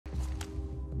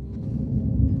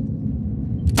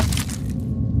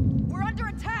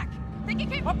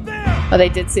Up there! Oh, they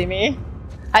did see me.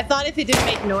 I thought if it didn't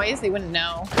make noise, they wouldn't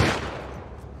know.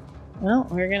 Well,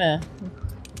 we're gonna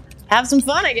have some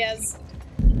fun, I guess.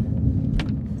 They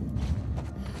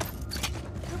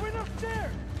went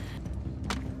upstairs!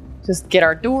 Just get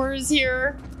our doors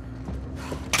here.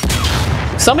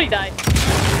 Somebody died.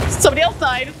 Somebody else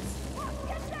died.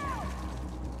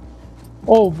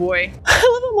 Oh boy. I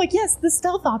love them like, yes, the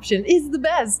stealth option is the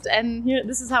best. And here,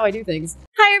 this is how I do things.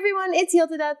 Hi everyone, it's Heal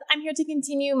to Death. I'm here to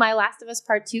continue my Last of Us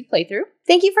Part 2 playthrough.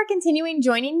 Thank you for continuing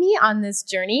joining me on this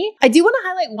journey. I do want to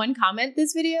highlight one comment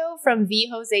this video from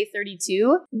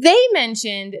VJose32. They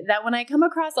mentioned that when I come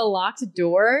across a locked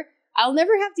door, I'll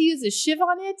never have to use a shiv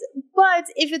on it, but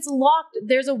if it's locked,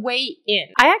 there's a way in.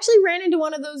 I actually ran into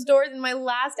one of those doors in my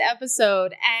last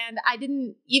episode, and I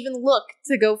didn't even look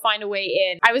to go find a way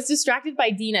in. I was distracted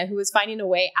by Dina, who was finding a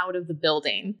way out of the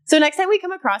building. So next time we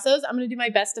come across those, I'm gonna do my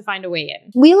best to find a way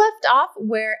in. We left off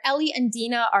where Ellie and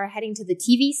Dina are heading to the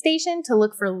TV station to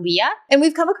look for Leah, and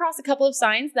we've come across a couple of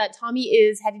signs that Tommy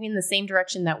is heading in the same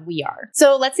direction that we are.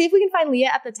 So let's see if we can find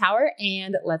Leah at the tower,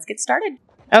 and let's get started.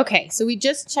 Okay, so we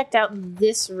just checked out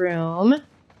this room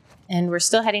and we're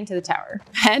still heading to the tower.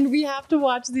 And we have to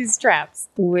watch these traps,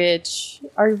 which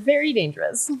are very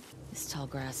dangerous. This tall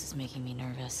grass is making me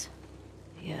nervous.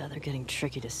 Yeah, they're getting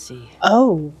tricky to see.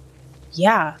 Oh,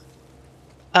 yeah.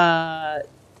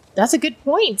 That's a good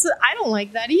point. I don't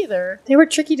like that either. They were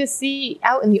tricky to see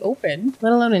out in the open,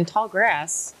 let alone in tall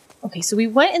grass. Okay, so we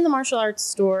went in the martial arts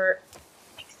store.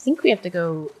 I think we have to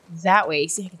go that way.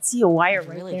 See, I can see a wire right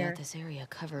there. Really got this area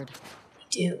covered. We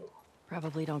do.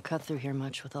 Probably don't cut through here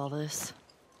much with all this.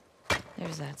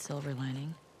 There's that silver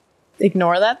lining.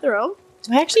 Ignore that throw.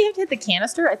 Do I actually have to hit the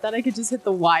canister? I thought I could just hit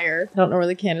the wire. I don't know where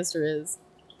the canister is.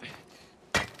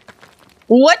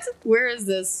 What? Where is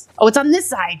this? Oh, it's on this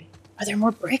side. Are there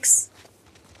more bricks?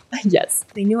 Yes.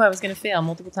 They knew I was going to fail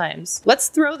multiple times. Let's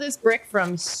throw this brick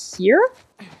from here.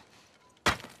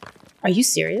 Are you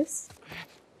serious?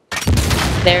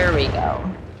 There we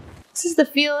go. This is the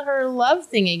feel her love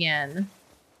thing again.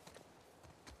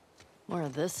 More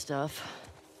of this stuff.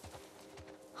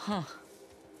 Huh.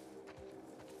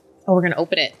 Oh, we're gonna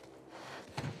open it.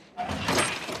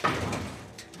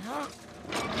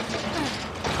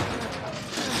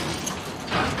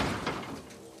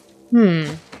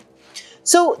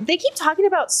 So they keep talking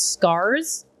about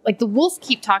scars. Like the wolves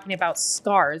keep talking about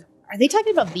scars. Are they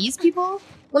talking about these people?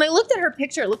 When I looked at her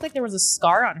picture, it looked like there was a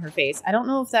scar on her face. I don't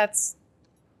know if that's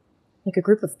like a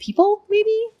group of people,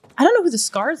 maybe? I don't know who the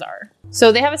scars are.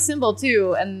 So they have a symbol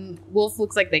too, and Wolf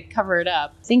looks like they cover it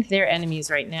up. I think they're enemies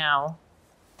right now.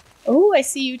 Oh, I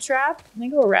see you, Trap. Can I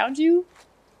go around you?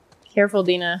 Careful,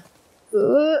 Dina.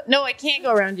 No, I can't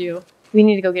go around you. We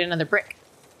need to go get another brick.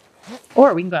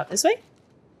 Or we can go out this way.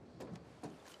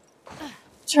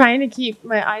 Trying to keep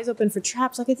my eyes open for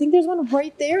traps. Like, I think there's one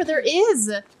right there. There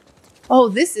is. Oh,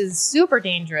 this is super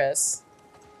dangerous.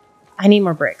 I need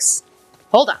more bricks.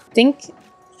 Hold on. I think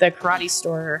the karate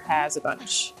store has a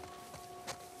bunch.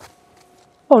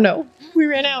 Oh no, we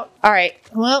ran out. All right,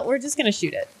 well, we're just gonna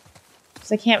shoot it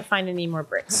because I can't find any more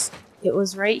bricks. It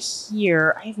was right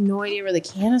here. I have no idea where the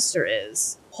canister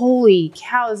is. Holy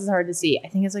cow, this is hard to see. I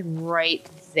think it's like right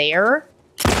there.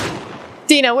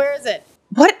 Dina, where is it?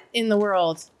 What in the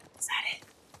world? Is that it?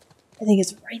 I think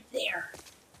it's right there.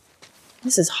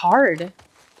 This is hard.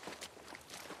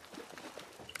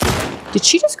 Did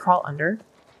she just crawl under?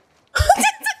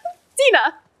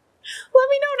 Dina, let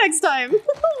me know next time.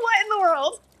 What in the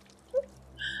world?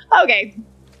 Okay.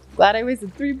 Glad I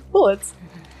wasted 3 bullets.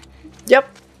 Yep.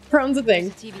 Prone's a thing.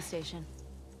 There's a TV station.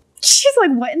 She's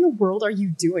like, what in the world are you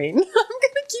doing? I'm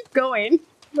gonna keep going.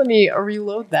 Let me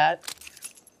reload that.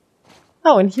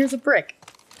 Oh, and here's a brick.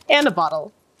 And a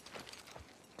bottle.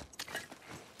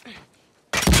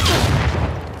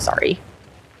 Sorry.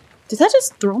 Did that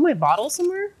just throw my bottle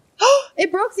somewhere?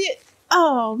 It broke the...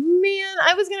 Oh, man.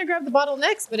 I was going to grab the bottle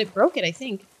next, but it broke it, I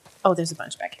think. Oh, there's a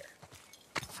bunch back here.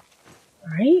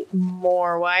 All right.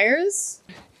 More wires.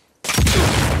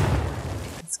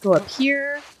 Let's go up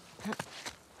here. Can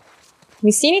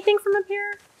we see anything from up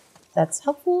here? That's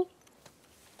helpful.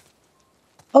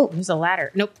 Oh, there's a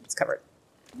ladder. Nope, it's covered.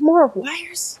 More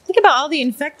wires. Think about all the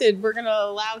infected we're going to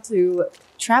allow to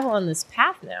travel on this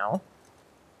path now.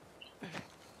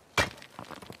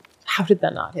 How did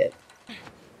that not hit?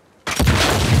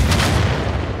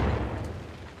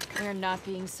 We're not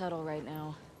being subtle right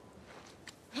now.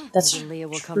 That's Maybe Leah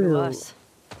will come true. to us.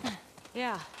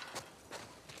 Yeah.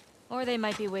 Or they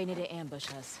might be waiting to ambush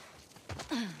us.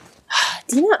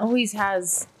 Dina always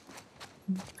has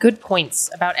good points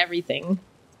about everything.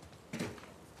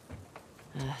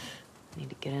 Need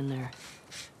to get in there.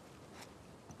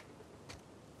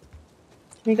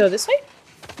 we go this way?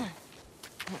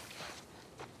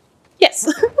 Yes.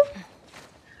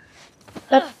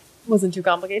 That wasn't too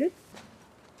complicated.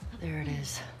 There it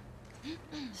is.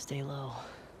 Stay low.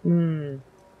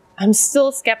 I'm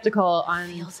still skeptical on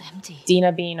Feels empty.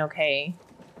 Dina being okay.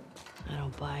 I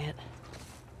don't buy it.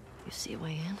 You see a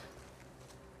way in?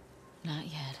 Not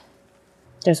yet.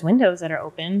 There's windows that are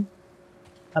open.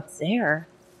 Up there.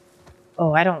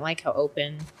 Oh, I don't like how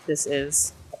open this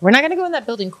is. We're not going to go in that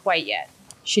building quite yet.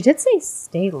 She did say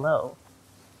stay low.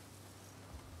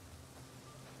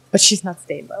 But she's not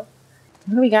staying low.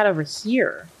 What do we got over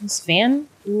here? This van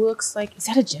looks like... Is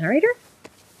that a generator?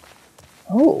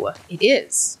 Oh, it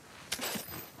is.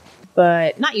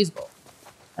 But not usable.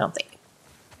 I don't think.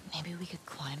 Maybe we could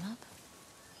climb up?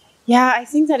 Yeah, I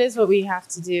think that is what we have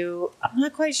to do. I'm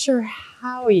not quite sure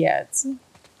how yet.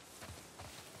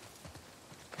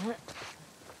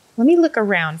 Let me look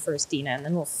around first, Dina, and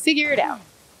then we'll figure it out.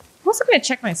 I'm also going to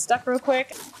check my stuff real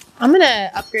quick. I'm going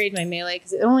to upgrade my melee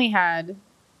because it only had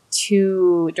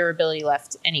 2 durability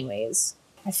left anyways.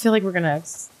 I feel like we're going to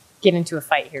get into a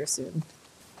fight here soon.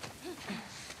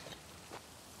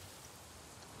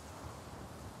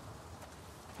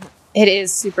 It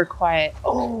is super quiet.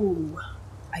 Oh,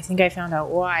 I think I found out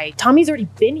why. Tommy's already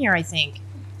been here, I think.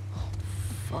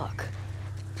 Fuck.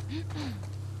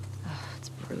 It's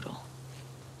brutal.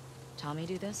 Tommy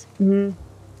do this? Mm-hmm.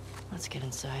 Let's get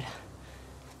inside.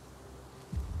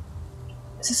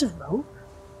 Is this a rope?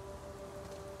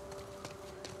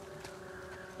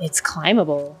 It's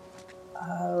climbable.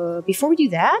 Before we do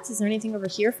that, is there anything over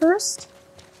here first?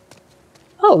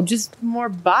 Oh, just more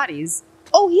bodies.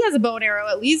 Oh, he has a bow and arrow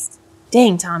at least.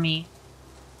 Dang, Tommy.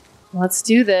 Let's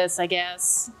do this, I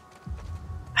guess.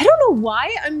 I don't know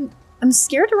why I'm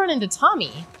scared to run into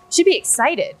Tommy. Should be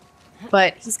excited,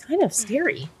 but he's kind of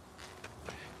scary.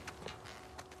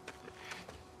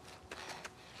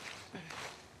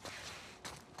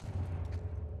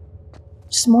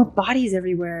 Just more bodies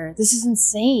everywhere. This is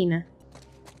insane.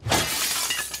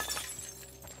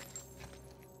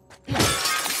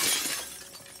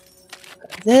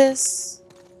 This.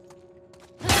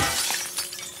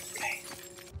 Okay.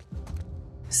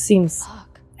 Seems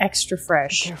extra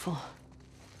fresh. Be careful.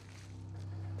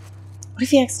 What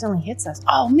if he accidentally hits us?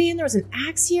 Oh man, there was an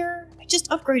axe here. I just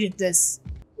upgraded this.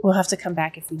 We'll have to come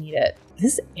back if we need it.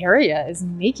 This area is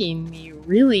making me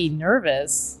really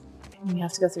nervous. We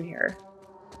have to go through here.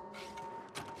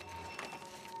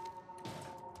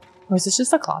 Or is this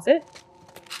just a closet?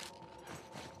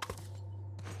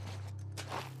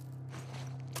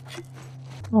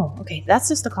 Oh, okay, that's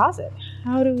just a closet.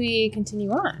 How do we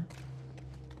continue on?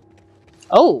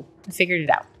 Oh, I figured it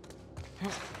out.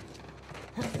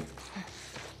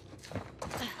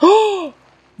 Oh,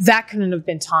 that couldn't have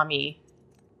been Tommy,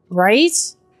 right?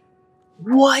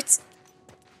 What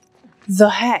the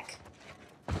heck?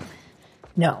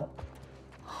 No.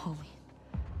 Holy.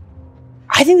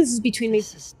 I think this is between me.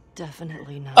 This is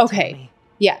definitely not Okay. Tommy.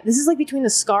 Yeah, this is like between the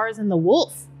scars and the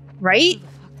wolf, right? Who the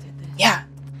fuck did this? Yeah.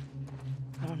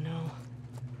 I don't know.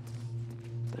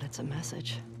 But it's a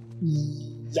message.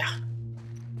 Yeah.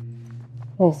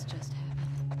 Oh, This just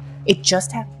happened. it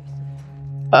just happened.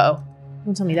 Uh-oh.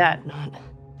 Don't tell me that. Not.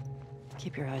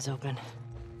 Keep your eyes open.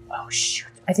 Oh, shoot.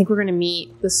 I think we're going to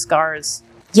meet the scars.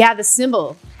 Yeah, the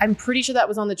symbol. I'm pretty sure that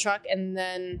was on the truck, and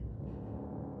then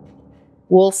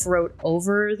Wolf wrote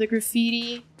over the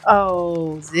graffiti.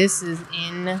 Oh, this is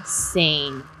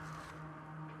insane.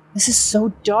 This is so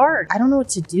dark. I don't know what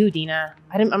to do, Dina.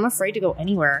 I'm afraid to go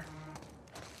anywhere.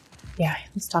 Yeah,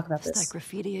 let's talk about It's this. that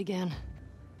graffiti again.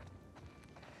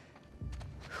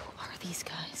 Who are these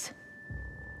guys?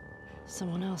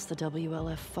 Someone else the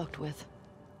WLF fucked with.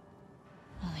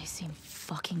 Well, they seem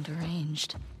fucking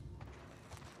deranged.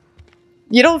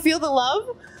 You don't feel the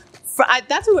love?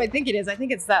 That's who I think it is. I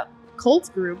think it's that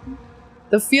cult group.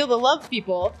 The Feel the Love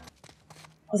people.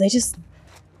 Oh, they just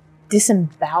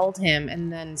disemboweled him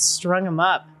and then strung him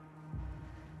up.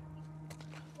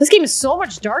 This game is so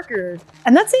much darker.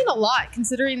 And that's saying a lot,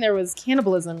 considering there was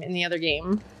cannibalism in the other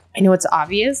game. I know it's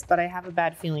obvious, but I have a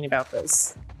bad feeling about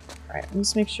this. All right,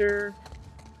 let's make sure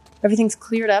everything's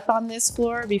cleared up on this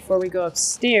floor before we go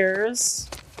upstairs.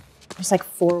 There's like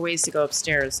 4 ways to go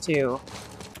upstairs, too.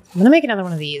 I'm gonna make another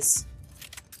one of these.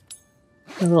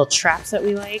 The little traps that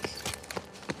we like.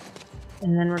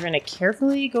 And then we're gonna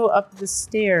carefully go up the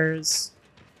stairs.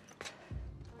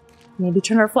 Maybe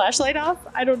turn our flashlight off?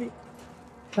 I don't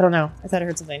know. I thought I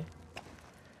heard something.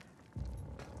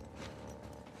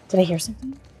 Did I hear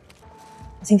something?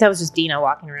 I think that was just Dina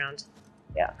walking around.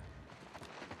 Yeah.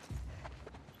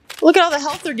 Look at all the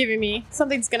health they're giving me.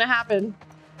 Something's gonna happen.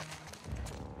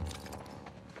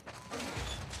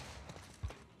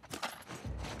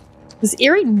 This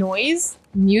eerie noise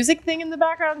music thing in the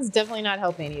background is definitely not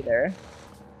helping either.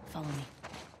 Follow me.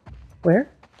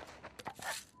 Where?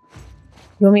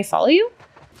 You want me to follow you?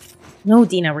 No,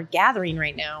 Dina, we're gathering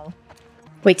right now.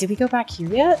 Wait, did we go back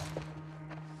here yet?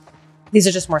 These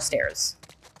are just more stairs.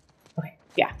 Okay,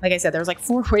 yeah, like I said, there was like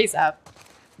 4 ways up.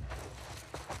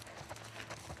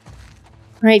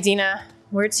 All right, Dina,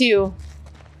 where to?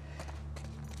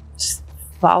 Just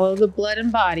follow the blood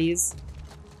and bodies.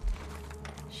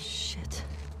 Shit.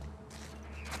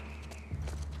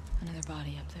 Another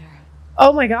body up there.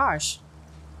 Oh my gosh.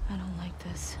 I don't like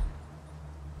this.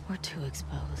 We're too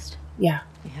exposed. Yeah.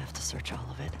 We have to search all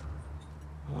of it.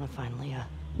 I want to find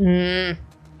Leah.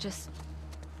 Just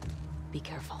be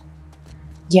careful.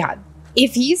 Yeah.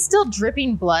 If he's still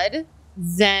dripping blood,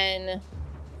 then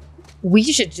we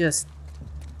should just,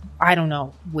 I don't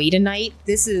know, wait a night.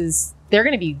 They're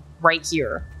going to be right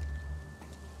here.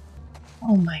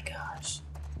 Oh my gosh.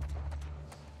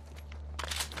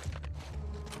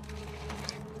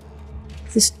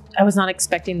 I was not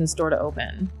expecting this door to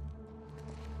open.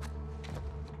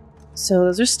 So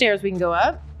those are stairs we can go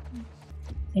up.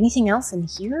 Anything else in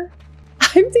here?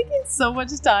 I'm taking so much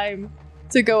time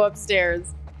to go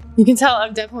upstairs. You can tell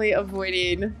I'm definitely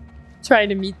avoiding trying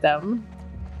to meet them.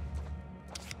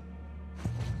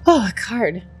 Oh, a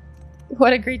card.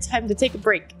 What a great time to take a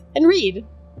break and read.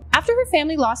 After her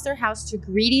family lost their house to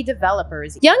greedy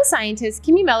developers, young scientist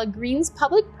Kimimela Green's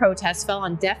public protest fell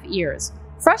on deaf ears.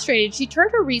 Frustrated, she turned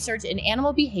her research in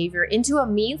animal behavior into a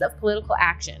means of political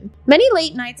action. Many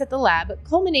late nights at the lab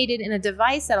culminated in a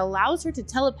device that allows her to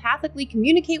telepathically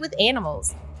communicate with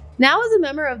animals. Now as a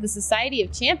member of the Society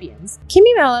of Champions,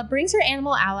 Kimimela brings her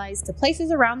animal allies to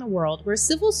places around the world where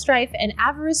civil strife and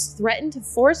avarice threaten to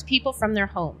force people from their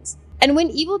homes. And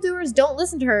when evildoers don't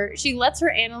listen to her, she lets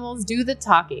her animals do the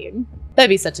talking. That'd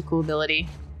be such a cool ability.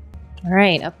 All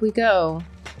right, up we go.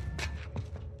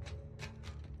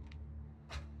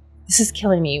 This is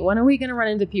killing me. When are we going to run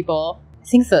into people? I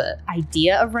think the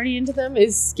idea of running into them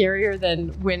is scarier than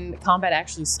when combat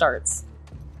actually starts.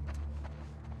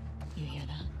 You hear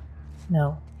that?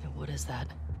 No. Yeah, what is that?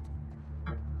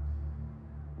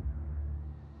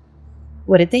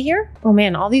 What did they hear? Oh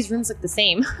man, all these rooms look the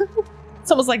same.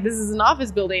 It's almost like this is an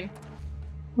office building.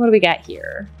 What do we got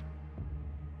here?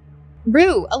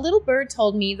 Rue, a little bird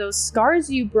told me those scars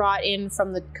you brought in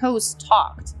from the coast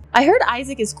talked. I heard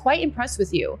Isaac is quite impressed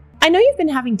with you. I know you've been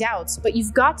having doubts, but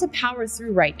you've got to power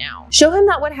through right now. Show him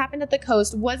that what happened at the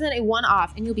coast wasn't a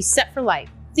one-off and you'll be set for life.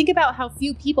 Think about how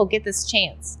few people get this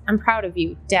chance. I'm proud of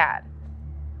you, Dad.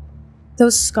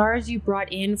 Those scars you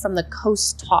brought in from the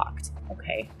coast talked.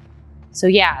 Okay. So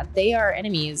yeah, they are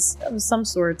enemies of some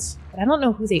sorts, but I don't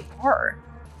know who they are.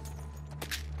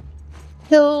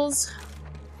 Hills.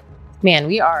 Man,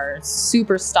 we are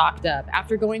super stocked up.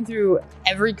 After going through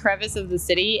every crevice of the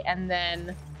city and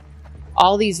then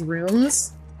all these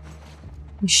rooms,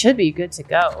 we should be good to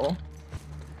go.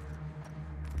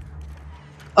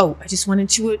 Oh, I just went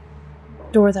into a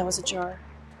door that was ajar.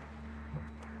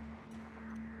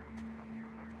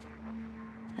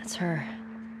 That's her.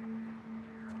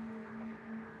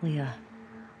 Leah.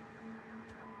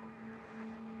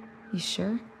 You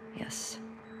sure? Yes.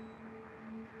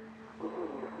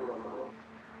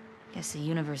 Guess the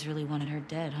universe really wanted her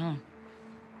dead, huh?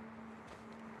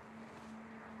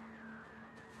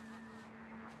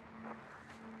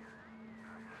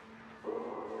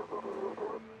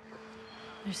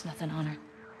 There's nothing on her.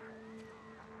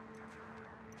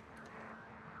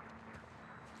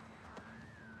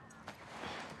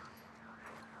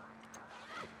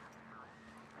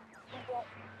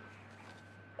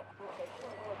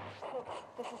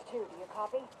 This is 2. Do you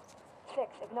copy? 6.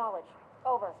 Acknowledge.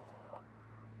 Over.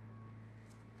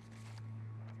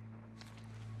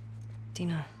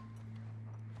 Dina.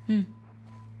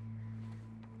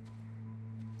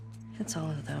 It's all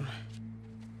of them.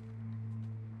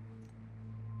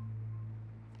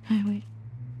 Hey, wait.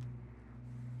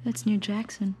 That's near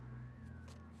Jackson.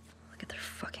 Look at their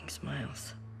fucking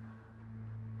smiles.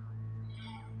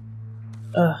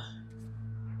 Ugh.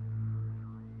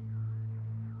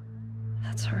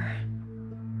 That's her.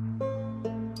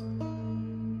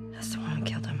 That's the one who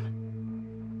killed him.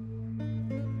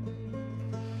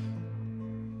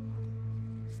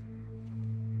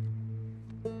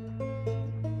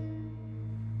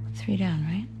 Three down,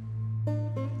 right?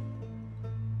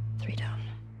 3 down.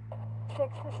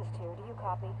 6. This is 2. Do you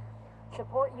copy?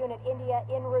 Support Unit India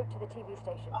en route to the TV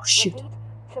station. Oh, shoot. Repeat.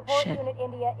 Support Shit. Unit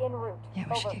India en route. Yeah,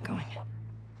 we should Over. get going.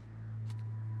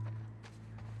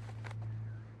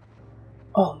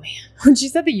 Oh man. When she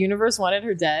said the universe wanted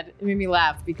her dead, it made me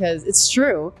laugh because it's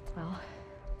true. Well,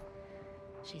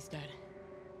 she's dead.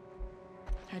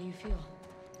 How do you feel?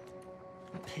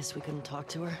 I'm pissed we couldn't talk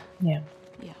to her. Yeah.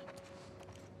 Yeah.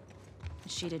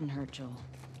 She didn't hurt Joel.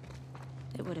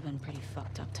 It would have been pretty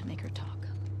fucked up to make her talk.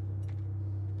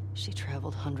 She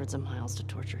traveled hundreds of miles to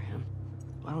torture him.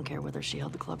 I don't care whether she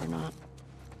held the club or not.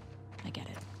 I get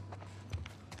it.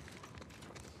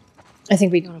 I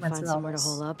think we You want went to find through all somewhere to this.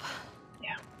 hole up?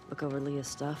 Yeah. Look over Leah's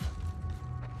stuff.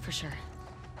 For sure.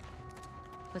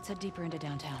 Let's head deeper into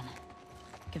downtown.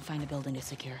 We can find a building to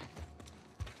secure.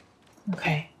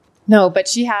 Okay. No, but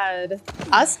she had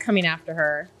us coming after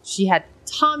her. She had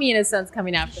Tommy, in a sense,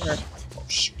 coming after her. Oh,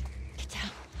 shoot. Get down.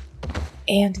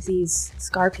 And these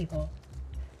Scar people.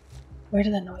 Where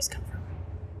did that noise come from?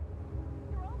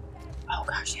 Oh,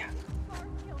 gosh, yeah.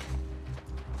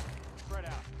 Spread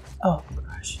out. Oh,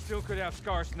 gosh. Still could have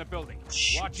scars in the building.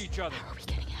 Shit. Watch each other. How are we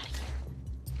getting out of here?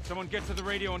 Someone get to the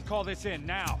radio and call this in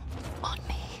now. On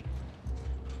me.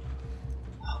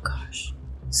 Oh, gosh.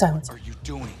 Silence. What are you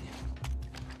doing?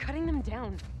 Cutting them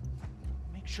down.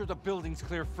 Make sure the building's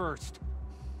clear first.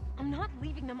 I'm not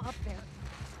leaving them up there.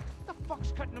 What the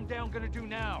fuck's cutting them down gonna do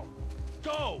now?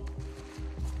 Go!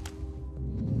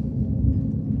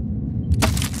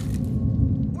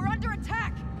 We're under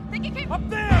attack! They can keep Up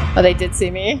there! Oh, they did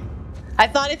see me. I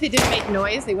thought if it didn't make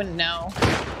noise, they wouldn't know.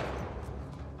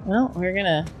 Well, we're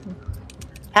gonna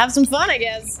have some fun, I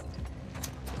guess.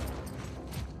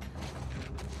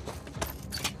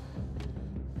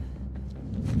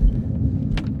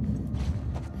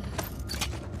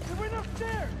 They went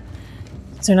upstairs!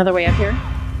 Is there another way up here?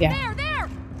 Yeah. there!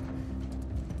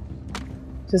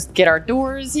 Just get our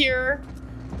doors here.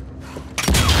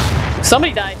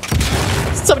 Somebody died.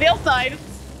 Somebody else died.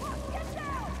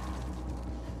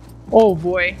 Oh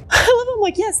boy. I love I'm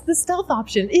like, yes, the stealth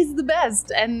option is the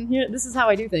best. And here, this is how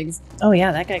I do things. Oh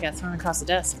yeah, that guy got thrown across the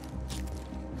desk.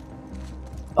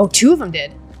 Oh, two of them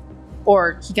did.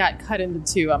 Or he got cut into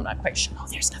two. I'm not quite sure. Oh,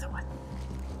 there's another one.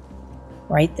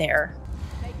 Right there.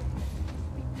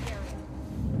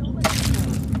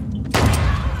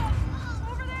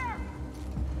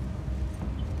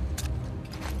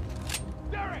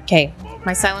 Okay,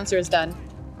 my silencer is done.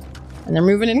 And they're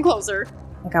moving in closer.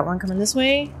 I got one coming this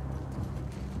way.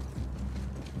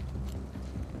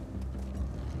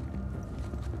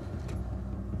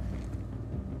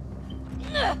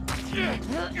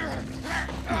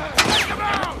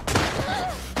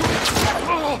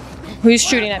 Who's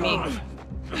shooting at me?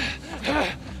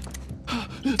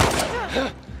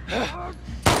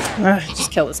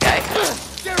 Just kill this guy.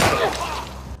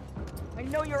 I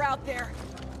know you're out there.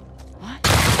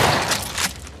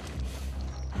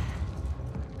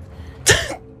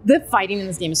 The fighting in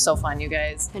this game is so fun, you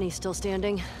guys. And he's still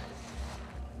standing?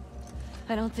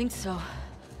 I don't think so.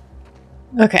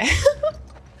 Okay.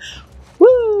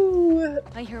 Woo!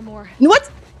 I hear more.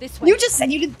 What? This way. You just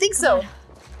said you didn't think so.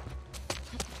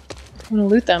 Come I'm gonna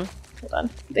loot them. Hold on.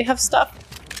 They have stuff.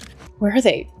 Where are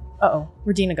they? Uh-oh.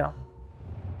 Where'd Dina go?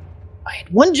 I had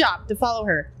one job to follow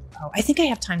her. Oh, I think I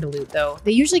have time to loot, though.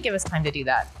 They usually give us time to do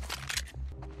that.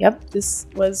 Yep, this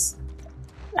was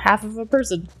half of a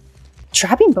person.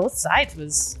 Trapping both sides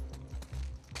was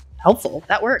helpful.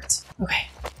 That worked. Okay,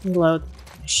 reload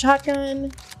my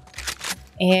shotgun.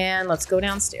 And let's go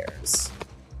downstairs.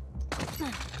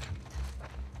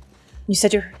 You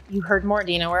said you heard more,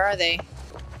 Dina. Where are they?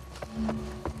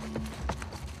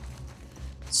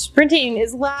 Sprinting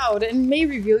is loud and may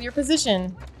reveal your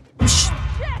position. Shh.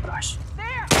 Oh, gosh.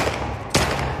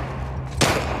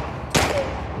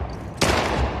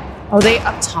 Oh, they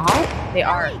up top? They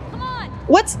are. Come on!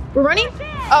 What? We're running?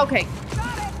 Oh, okay.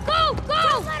 Go!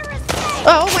 Go! Let her escape!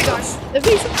 Oh my gosh.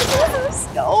 Evasive maneuvers.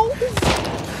 No.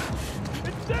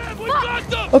 It's them! We got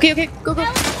them! Okay, okay. Go, go.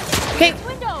 Okay.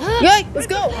 Window! Yay, let's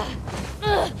go.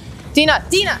 Dina,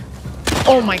 Dina.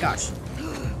 Oh my gosh.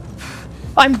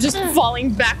 I'm just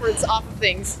falling backwards off of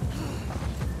things.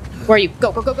 Where are you?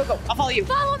 Go, go, go, go, go. I'll follow you.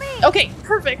 Follow me! Okay,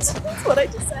 perfect. That's what I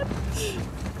just said.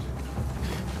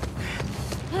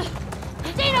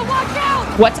 Dina, watch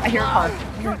out! What? I hear a car.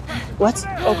 What?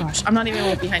 Oh gosh. I'm not even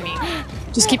gonna look behind me.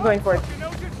 Just keep going forward. You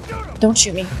know, just shoot 'em! Don't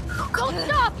shoot me. Don't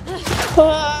stop!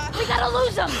 We gotta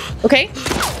lose them! Okay.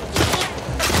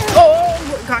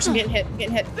 Oh gosh, I'm getting hit. I'm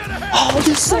getting hit. Oh,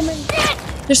 there's so many.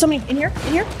 There's so many. In here?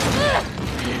 In here?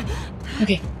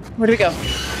 Okay. Where do we go?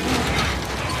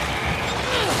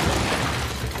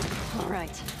 All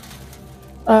right.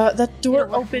 The door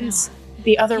opens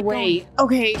the other way.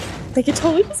 Okay. They could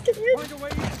totally just get in. Find a way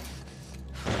in.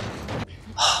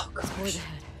 Oh Forward gosh.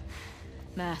 ahead.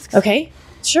 Masks. Okay.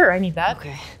 Sure, I need that.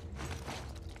 Okay.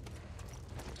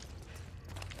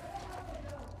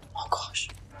 Oh gosh.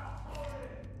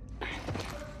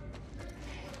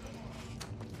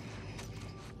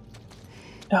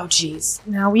 Oh, jeez.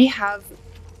 Now we have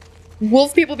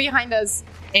wolf people behind us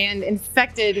and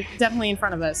infected definitely in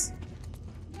front of us.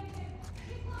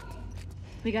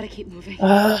 We gotta keep moving.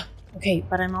 Okay,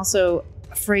 but I'm also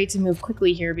afraid to move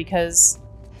quickly here because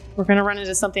we're gonna run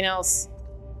into something else.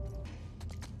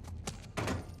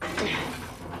 I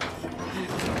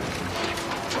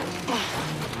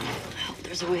hope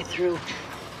there's a way through.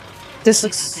 This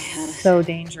looks so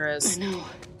dangerous. I know.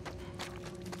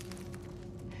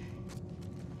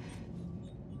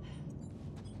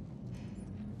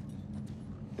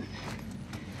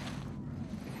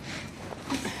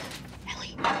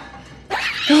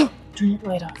 Turn your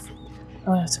light off.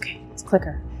 Oh, no, it's okay. It's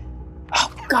clicker.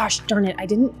 Oh, gosh, darn it. I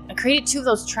created 2 of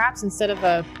those traps instead of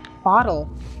a bottle.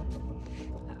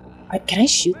 Can I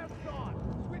shoot? God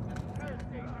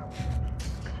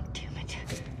damn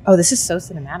it. Oh, this is so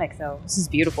cinematic, though. This is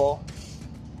beautiful.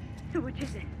 So which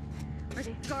is it? Are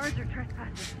they guards or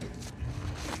trespassers?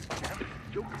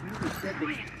 Joe clearly said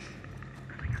they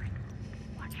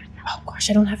Watch yourself. Oh, gosh,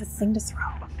 I don't have a thing to throw.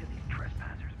 fuck do these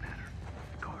trespassers matter.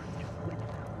 Guards just win.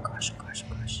 Gosh, oh, gosh,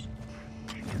 oh, gosh.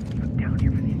 Put down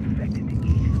here for the infected to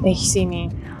eat. They see me.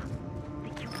 They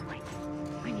killed the lights.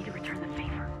 I need to return the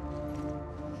favor.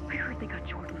 I heard they got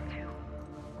Jordan too.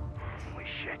 Holy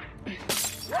shit.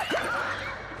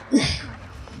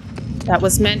 That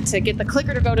was meant to get the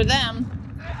clicker to go to them.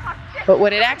 But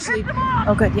would it actually...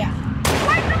 Oh, good, yeah.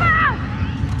 Wipe them out!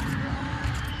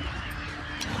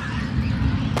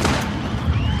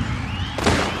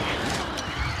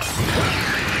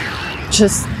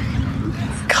 Just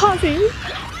causing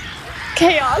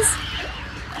chaos.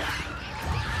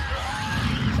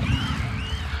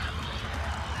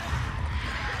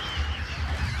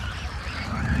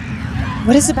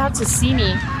 What is about to see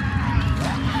me?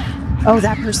 Oh,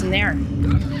 that person there.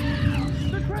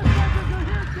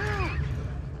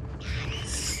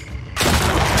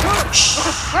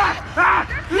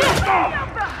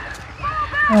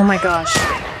 Oh my gosh.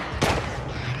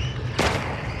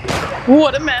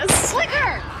 What a mess.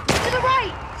 Clicker! To the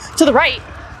right! To the right.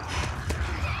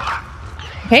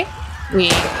 Okay.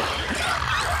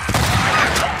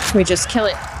 We just kill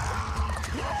it.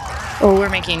 Oh, we're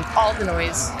making all the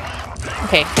noise.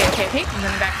 Okay. I'm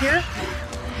running back here.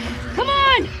 Come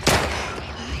on!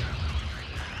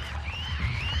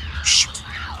 Shoot.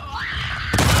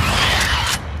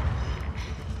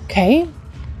 Okay.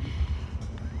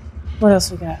 What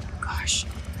else we got? Gosh.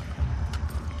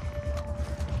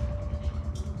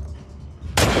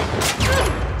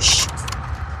 Shoot.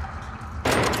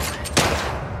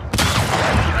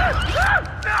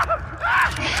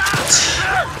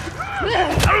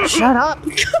 Shut up.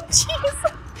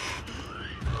 Jeez.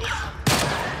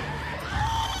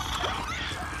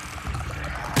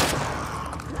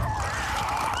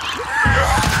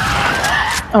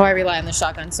 Oh, I rely on the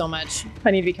shotgun so much.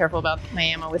 I need to be careful about my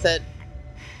ammo with it.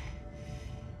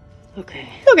 Okay.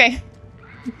 Okay.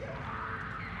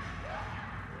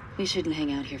 We shouldn't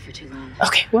hang out here for too long.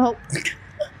 Okay, well.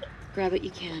 Grab what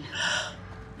you can. Let's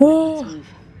Oh. move.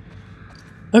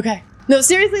 Okay. No,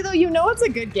 seriously though, you know it's a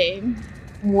good game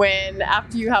when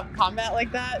after you have combat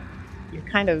like that, you're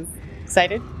kind of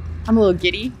excited. I'm a little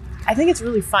giddy. I think it's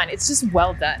really fun. It's just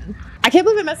well done. I can't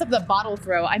believe I messed up the bottle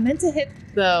throw. I meant to hit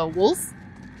the wolf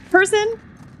person,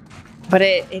 but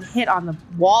it hit on the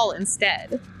wall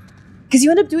instead. Because you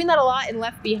end up doing that a lot in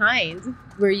Left Behind,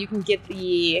 where you can get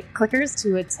the clickers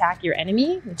to attack your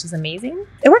enemy, which is amazing.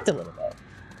 It worked a little bit.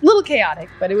 A little chaotic,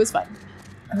 but it was fun.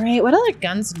 All right, what other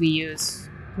guns did we use?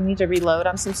 Do we need to reload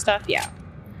on some stuff? Yeah.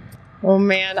 Oh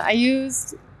man, I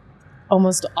used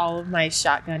almost all of my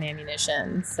shotgun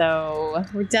ammunition, so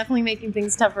we're definitely making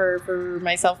things tougher for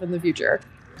myself in the future.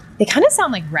 They kind of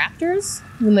sound like raptors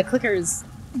when the clicker's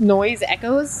noise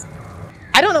echoes.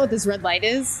 I don't know what this red light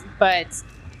is, but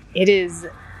it is...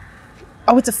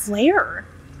 Oh, it's a flare.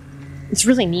 It's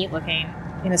really neat looking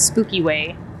in a spooky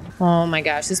way. Oh my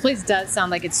gosh, this place does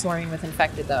sound like it's swarming with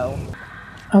infected though.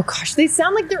 Oh gosh, they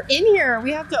sound like they're in here.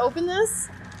 We have to open this?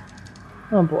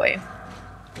 Oh boy.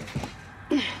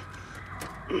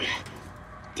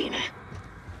 Dina.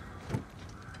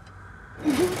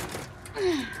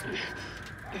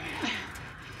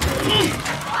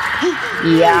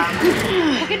 Yeah.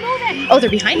 Fucking move it! Oh, they're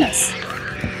behind us.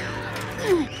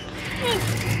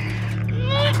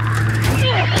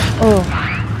 Oh.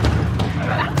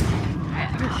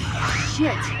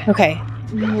 Shit. Okay.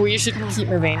 We should keep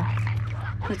moving.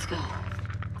 Let's go.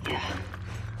 Yeah.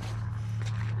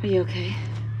 Are you okay?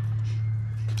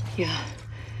 Yeah.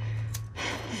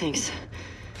 Thanks.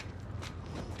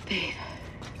 Babe.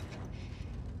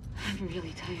 I'm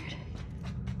really tired.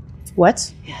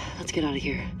 What? Yeah, let's get out of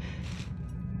here.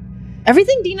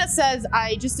 Everything Dina says,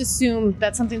 I just assume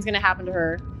that something's gonna happen to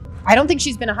her. I don't think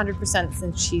she's been 100%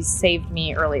 since she saved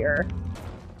me earlier.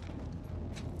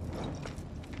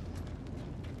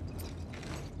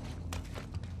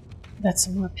 Got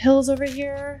some more pills over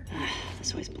here.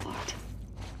 This way's blocked.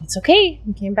 It's okay.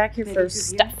 We came back here Maybe for through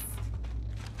here? stuff.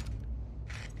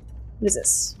 What is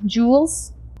this?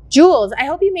 Jules? Jules, I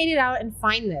hope you made it out and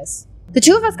find this. The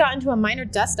two of us got into a minor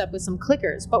dust-up with some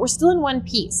clickers, but we're still in one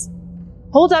piece.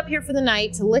 Holed up here for the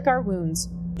night to lick our wounds.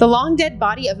 The long dead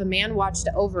body of a man watched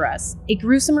over us, a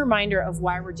gruesome reminder of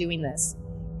why we're doing this.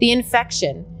 The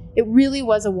infection. It really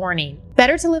was a warning.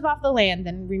 Better to live off the land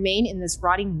than remain in this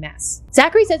rotting mess.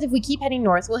 Zachary says if we keep heading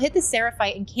north, we'll hit the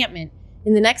Seraphite encampment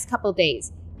in the next couple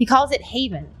days. He calls it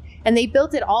Haven, and they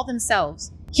built it all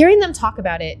themselves. Hearing them talk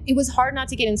about it, it was hard not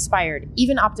to get inspired,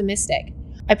 even optimistic.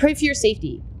 I pray for your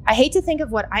safety. I hate to think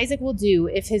of what Isaac will do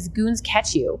if his goons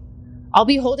catch you. I'll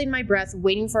be holding my breath,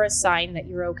 waiting for a sign that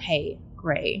you're okay,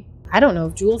 Gray. I don't know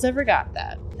if Jules ever got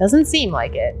that. Doesn't seem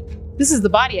like it. This is the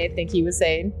body, I think he was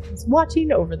saying. He's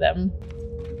watching over them.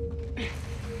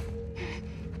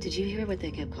 Did you hear what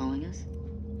they kept calling us?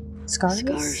 Scars?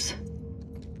 Scars.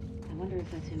 I wonder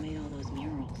if that's who made all those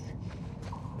murals.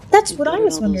 That's Who what I buttered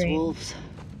was all those wondering. wolves?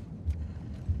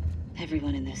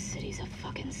 Everyone in this city's a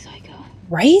fucking psycho.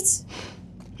 Right?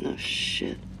 No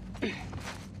shit.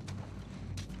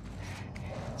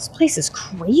 This place is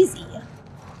crazy.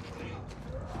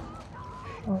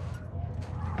 Oh.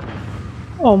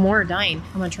 Oh, more are dying.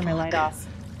 I'm gonna turn my light off.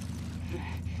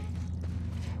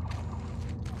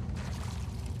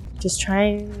 Just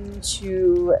trying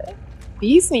to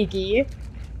be sneaky.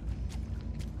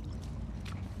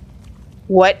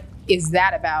 What is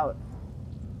that about?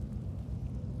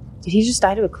 Did he just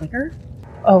die to a clicker?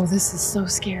 Oh, this is so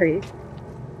scary.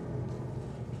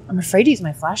 I'm afraid to use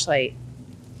my flashlight.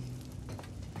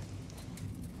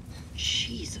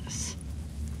 Jesus.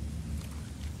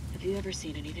 Have you ever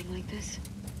seen anything like this?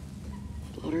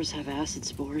 Bloaters have acid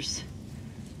spores.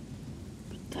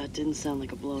 But that didn't sound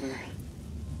like a bloater.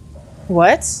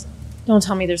 What? Don't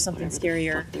tell me there's something Whatever the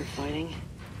scarier. fuck they're fighting,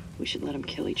 we should let them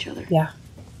kill each other. Yeah.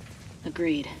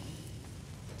 Agreed.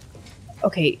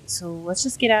 Okay, so let's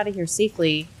just get out of here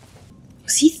safely.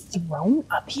 Was he thrown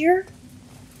up here?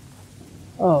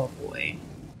 Oh boy.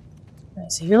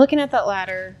 Alright, so you're looking at that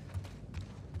ladder.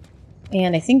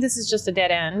 And I think this is just a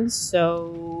dead end,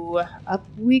 so up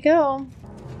we go.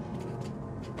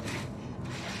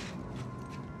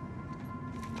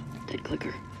 Dead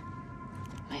clicker.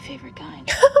 My favorite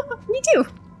kind. Me too.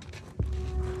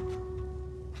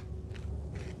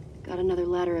 Got another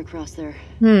ladder across there.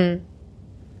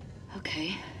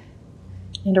 Okay.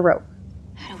 And a rope.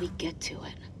 How do we get to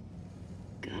it?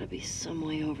 Gotta be some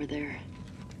way over there.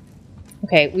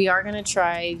 Okay, we are gonna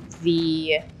try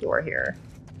the door here.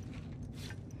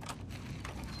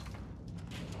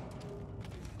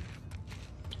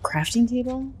 Crafting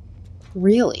table?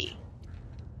 Really?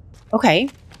 Okay.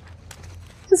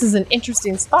 This is an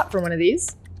interesting spot for one of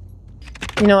these.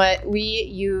 You know what? We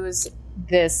use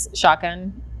this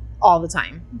shotgun all the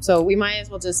time. So we might as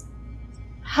well just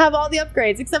have all the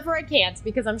upgrades, except for I can't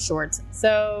because I'm short.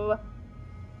 So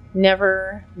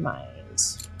never mind.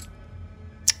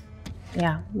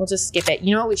 Yeah, we'll just skip it.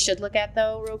 You know what we should look at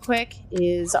though, real quick,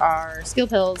 is our skill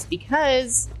pills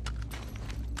because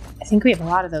I think we have a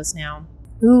lot of those now.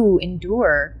 Ooh,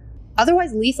 endure.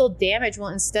 Otherwise, lethal damage will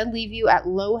instead leave you at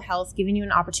low health, giving you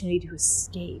an opportunity to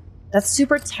escape. That's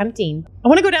super tempting. I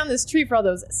want to go down this tree for all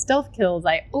those stealth kills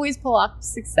I always pull off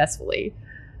successfully.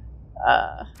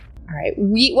 All right,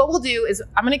 what we'll do is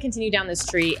I'm going to continue down this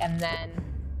tree and then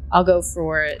I'll go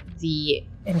for the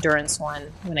endurance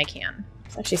one when I can.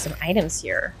 There's actually some items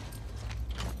here.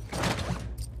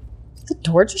 The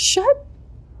door just shut?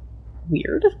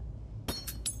 Weird.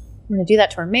 I'm going to do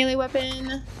that to our melee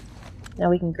weapon. Now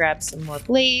we can grab some more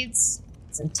blades,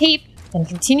 some tape, and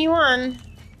continue on.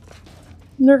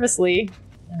 Nervously.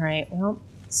 All right, well,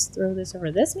 let's throw this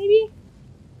over this maybe?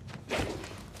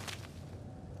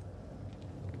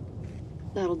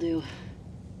 That'll do.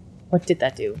 What did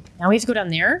that do? Now we have to go down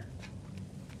there?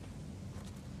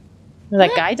 Where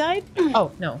that guy died?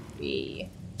 Oh, no. We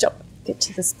jump. Get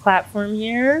to this platform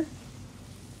here.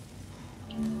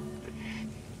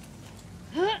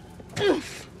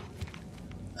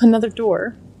 Another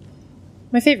door.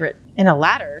 My favorite. And a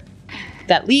ladder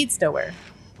that leads nowhere.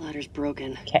 Ladder's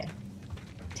broken. Okay.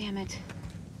 Damn it.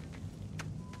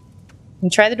 We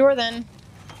try the door then.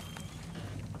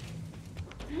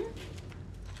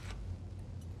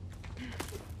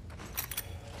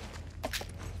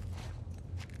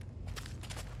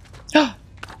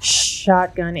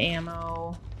 Shotgun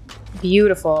ammo.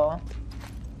 Beautiful.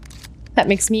 That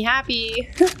makes me happy.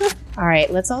 All right,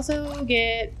 let's also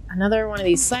get another one of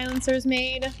these silencers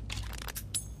made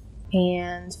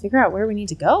and figure out where we need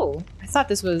to go. I thought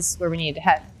this was where we needed to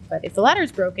head, but if the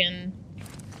ladder's broken...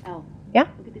 Oh. Yeah?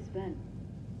 Look at this vent.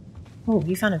 Oh,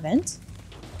 you found a vent?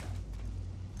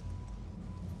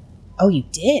 Oh, you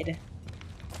did?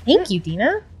 Thank you,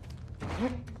 Dina.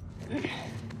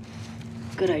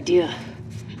 Good idea.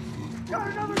 Got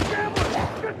another gambler!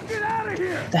 Just get out of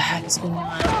here! The heck is going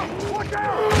on? Watch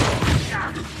out!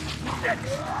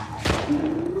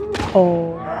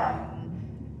 Oh.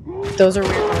 Those are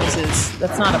weird noises.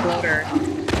 That's not a bloater.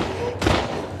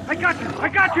 I got you! I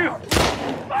got you!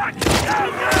 Fuck!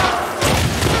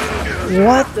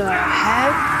 What the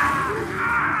heck?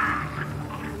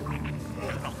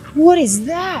 What is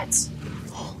that?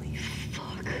 Holy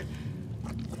fuck.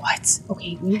 What?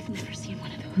 Okay, I've never seen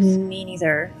one of those. me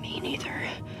neither. Me neither.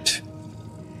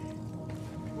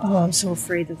 Oh, I'm so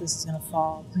afraid that this is gonna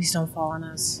fall. Please don't fall on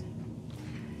us.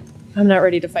 I'm not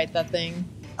ready to fight that thing.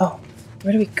 Oh,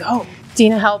 where do we go?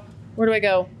 Dina, help. Where do I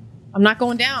go? I'm not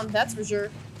going down, that's for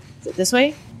sure. Is it this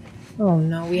way? Oh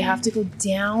no, we have to go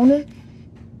down?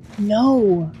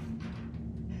 No.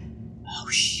 Oh,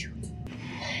 shoot.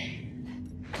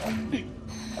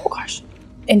 Oh gosh.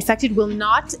 Infected will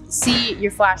not see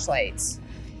your flashlights.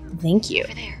 Thank you.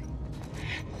 Over there.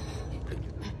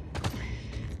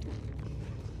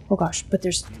 Oh gosh, but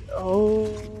there's... Oh,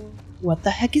 what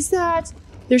the heck is that?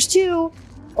 There's two.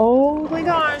 Oh my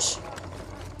gosh.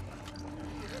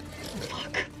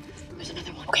 Fuck. There's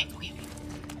another one. Okay.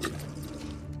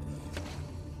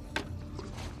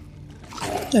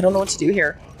 I don't know what to do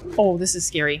here. Oh, this is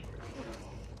scary.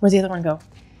 Where'd the other one go?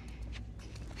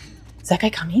 Is that guy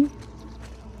coming?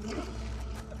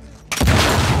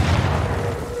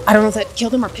 I don't know if that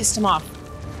killed him or pissed him off.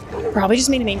 Probably just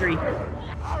made him angry.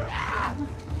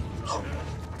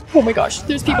 Oh my gosh,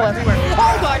 there's people everywhere.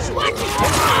 Oh gosh!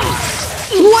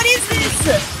 What is this?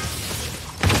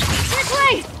 This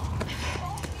way!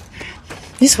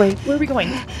 This way? Where are we going?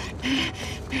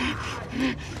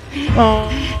 Oh,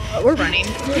 we're running.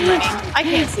 We're running. I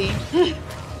can't see.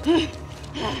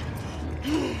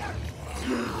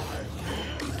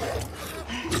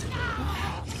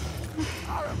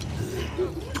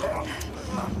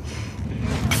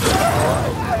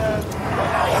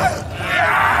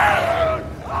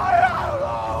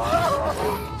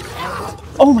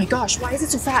 Oh my gosh, why is it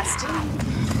so fast?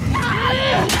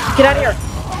 Get out of here.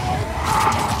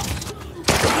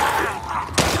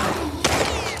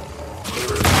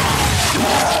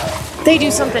 They do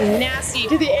something nasty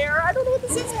to the air. I don't know what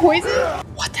this is. Poison?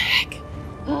 What the heck?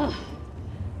 Ugh.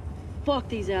 Fuck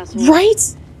these assholes.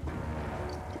 Right?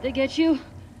 Did they get you?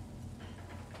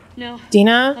 No.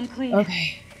 Dina? I'm clean.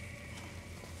 Okay.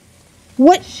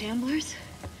 What? Shamblers?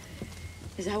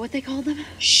 Is that what they called them?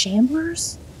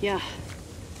 Shamblers? Yeah.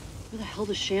 Where the hell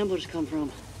do shamblers come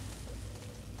from?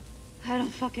 I don't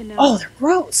fucking know. Oh, they're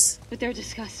gross. But they're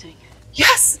disgusting.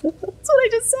 Yes! That's what I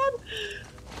just said.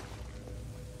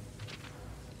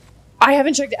 I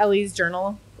haven't checked Ellie's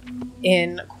journal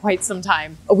in quite some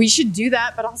time. We should do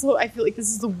that, but also I feel like this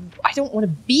is the... I don't want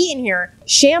to be in here.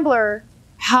 Shambler,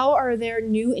 how are there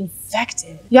new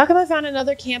infected? Yakima found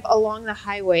another camp along the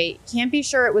highway. Can't be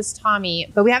sure it was Tommy,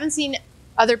 but we haven't seen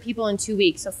other people in 2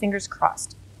 weeks, so fingers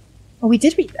crossed. Oh, we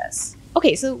did read this.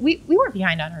 Okay, so we weren't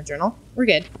behind on her journal. We're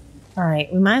good. All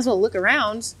right, we might as well look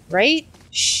around, right?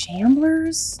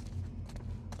 Shamblers?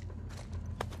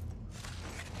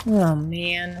 Oh,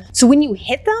 man. So when you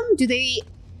hit them, do they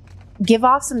give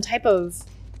off some type of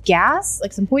gas?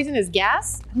 Like some poisonous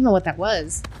gas? I don't know what that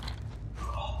was.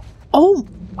 Oh,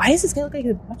 why does this guy look like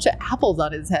a bunch of apples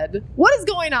on his head? What is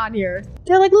going on here?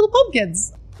 They're like little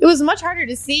pumpkins. It was much harder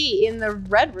to see in the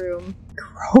red room.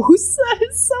 Gross. That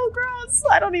is so gross.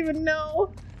 I don't even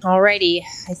know. Alrighty.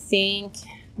 I think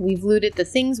we've looted the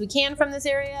things we can from this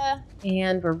area,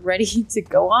 and we're ready to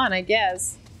go on, I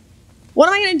guess. What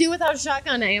am I going to do without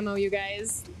shotgun ammo, you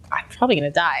guys? I'm probably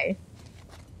going to die.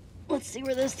 Let's see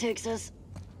where this takes us.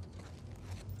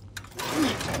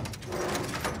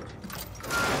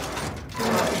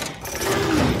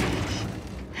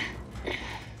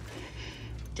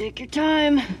 Take your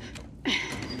time.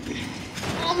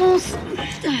 Almost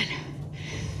done.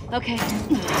 Okay.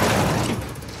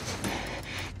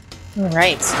 All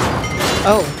right.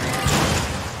 Oh.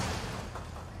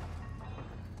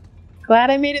 Glad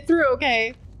I made it through,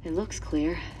 okay. It looks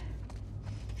clear.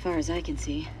 As far as I can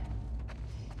see.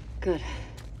 Good.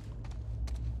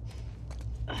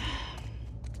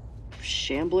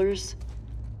 Shamblers?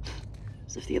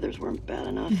 As if the others weren't bad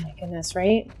enough. Oh my goodness,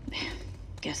 right?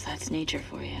 Guess that's nature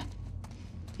for you.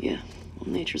 Yeah, well,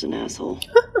 nature's an asshole.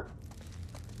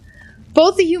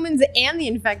 Both the humans and the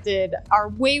infected are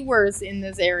way worse in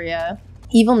this area.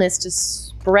 Evilness just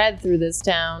spread through this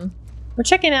town. We're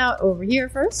checking out over here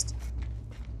first.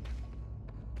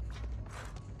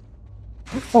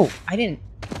 Oh, I didn't.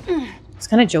 I was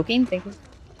kind of joking, thinking.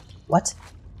 What?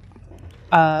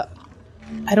 I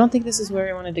don't think this is where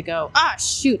I wanted to go. Ah,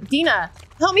 shoot. Dina,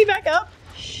 help me back up.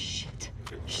 Shit.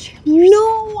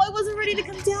 No, I wasn't ready to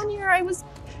come down here. I was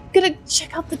gonna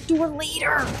check out the door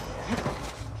later.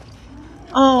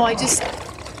 Oh,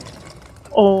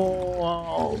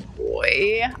 Oh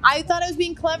boy. I thought I was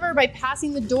being clever by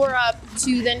passing the door up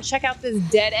to then check out this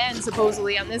dead end,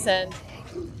 supposedly, on this end.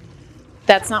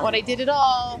 That's not what I did at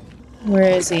all. Where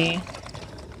is he?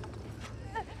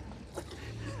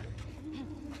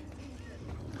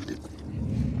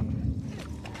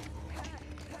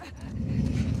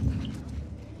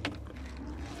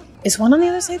 Is one on the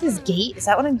other side of this gate? Is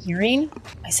that what I'm hearing?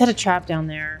 I set a trap down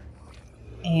there.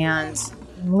 And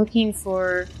I'm looking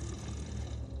for...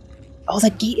 Oh,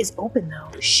 that gate is open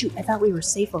though. Shoot, I thought we were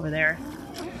safe over there.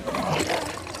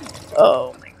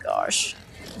 Oh my gosh.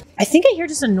 I think I hear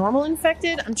just a normal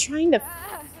infected. I'm trying to...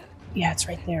 Yeah, it's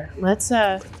right there. Let's,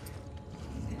 Oh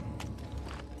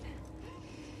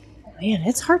man,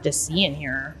 it's hard to see in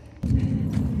here.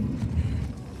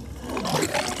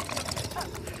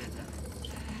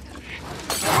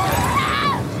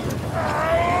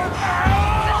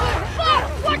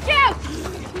 Watch out!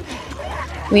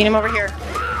 Lead him over here.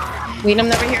 Lead him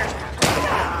over here.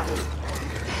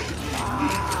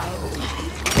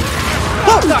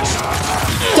 Oh gosh!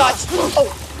 Dodge! Oh,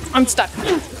 I'm stuck.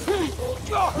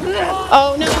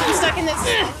 Oh no, I'm stuck in this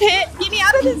pit. Get me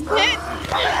out of this pit!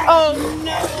 Oh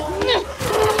no!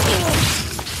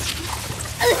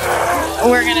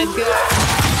 We're gonna go.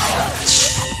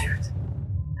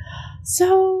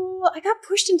 So I got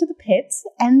pushed into the pits,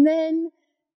 and then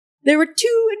there were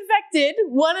two infected,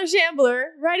 one a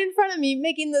shambler, right in front of me,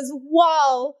 making this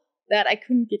wall that I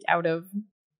couldn't get out of.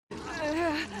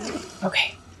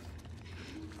 Okay.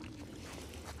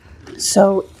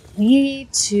 So, we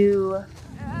need to...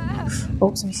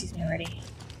 Oh, somebody sees me already.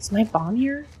 Is my bomb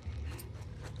here?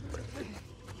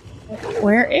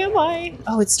 Where am I?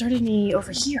 Oh, it started me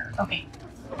over here. Okay.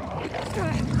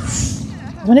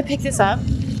 I'm gonna pick this up.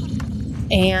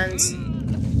 And...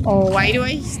 Oh, why do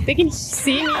they can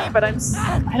see me, but I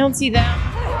don't see them.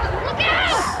 Look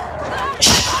out!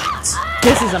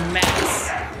 This is a mess.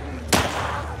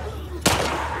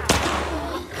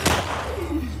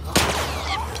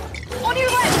 On your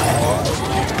left!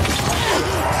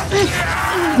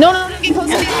 No, don't get close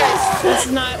to these guys. This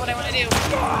is not what I want to do.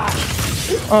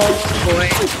 Oh boy.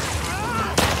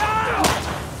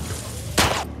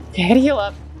 Okay, I gotta heal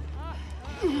up.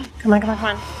 Come on.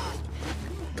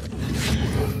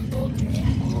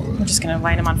 We're just gonna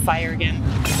light him on fire again.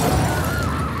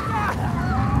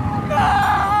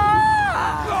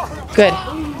 Good.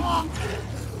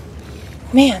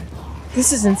 Man,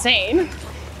 this is insane.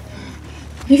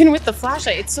 Even with the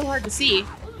flashlight, it's so hard to see.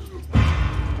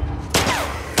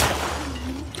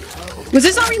 Was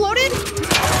this not reloaded?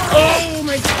 Oh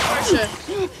my gosh.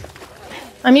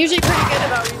 I'm usually pretty good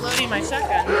about reloading my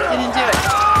shotgun. Didn't do it.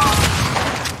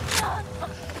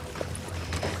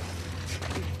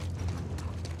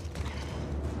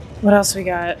 What else we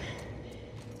got?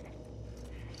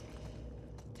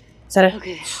 Is that it?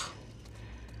 Okay.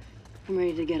 I'm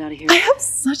ready to get out of here. I have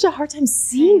such a hard time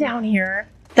seeing down here.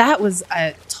 That was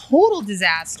a total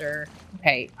disaster.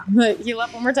 Okay, I'm gonna heal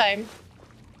up one more time.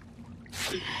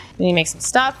 Then you make some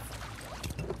stuff.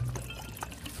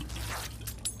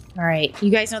 All right, you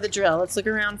guys know the drill. Let's look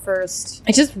around first.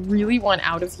 I just really want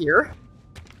out of here.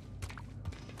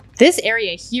 This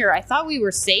area here, I thought we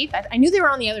were safe. I knew they were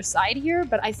on the other side here,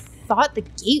 but I thought the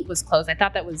gate was closed. I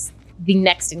thought that was the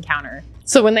next encounter.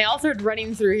 So when they all started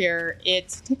running through here, it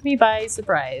took me by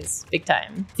surprise, big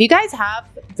time. If you guys have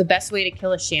the best way to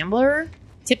kill a shambler,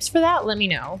 tips for that, let me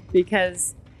know,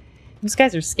 because those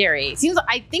guys are scary.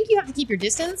 I think you have to keep your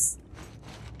distance,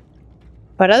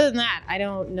 but other than that, I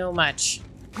don't know much.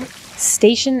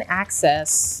 Station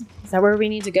access. Is that where we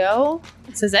need to go?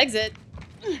 It says exit.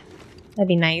 That'd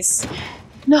be nice.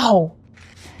 No.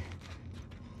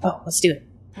 Oh, let's do it.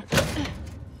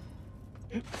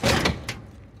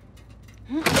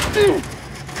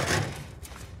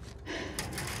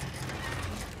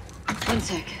 One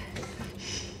sec.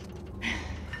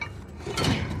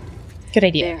 Good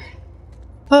idea. There.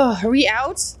 Oh, are we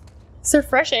out? Is there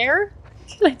fresh air?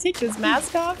 Can I take this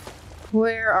mask off?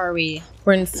 Where are we?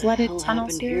 We're in flooded What the hell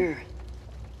tunnels happened here.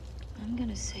 I'm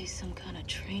gonna say some kind of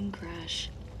train crash.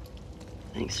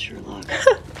 Thanks, Sherlock.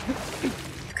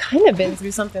 I've kind of been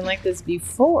through something like this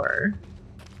before.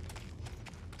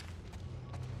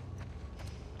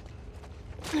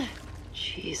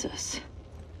 Jesus.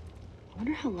 I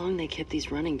wonder how long they kept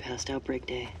these running past Outbreak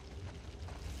Day.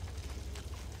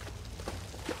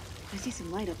 I see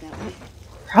some light up that way.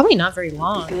 Probably not very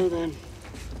long. Go then.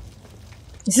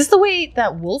 Is this the way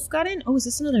that Wolf got in? Oh, is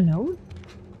this another note?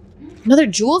 Another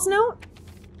Jules note?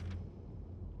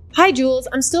 Hi, Jules.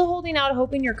 I'm still holding out,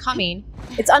 hoping you're coming.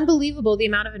 It's unbelievable the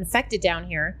amount of infected down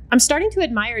here. I'm starting to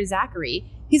admire Zachary.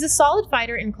 He's a solid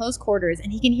fighter in close quarters,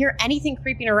 and he can hear anything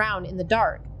creeping around in the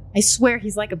dark. I swear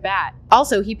he's like a bat.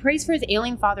 Also, he prays for his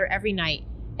ailing father every night,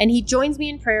 and he joins me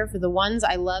in prayer for the ones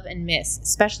I love and miss,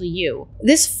 especially you.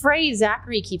 This phrase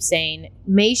Zachary keeps saying,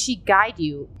 may she guide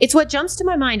you. It's what jumps to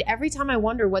my mind every time I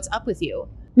wonder what's up with you.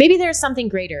 Maybe there's something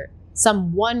greater,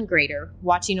 someone greater,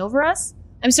 watching over us?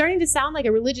 I'm starting to sound like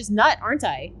a religious nut, aren't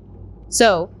I?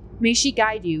 So, may she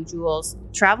guide you, Jules.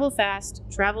 Travel fast,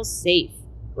 travel safe,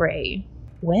 Gray.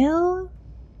 Well,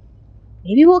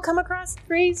 maybe we'll come across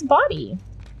Gray's body.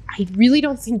 I really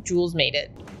don't think Jules made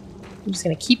it. I'm just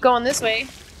gonna keep going this way.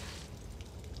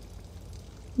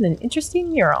 And an interesting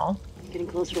mural. Getting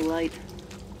closer to light.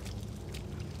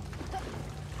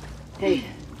 Hey,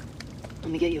 let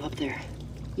me get you up there.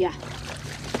 Yeah.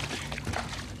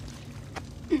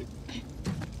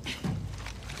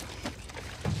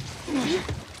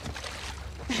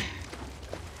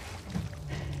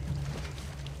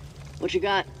 What you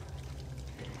got?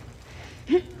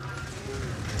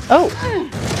 Oh.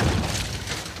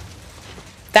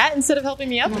 That instead of helping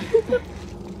me up?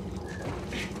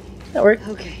 That worked.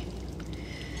 Okay.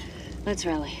 Let's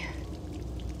rally.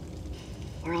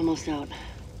 We're almost out.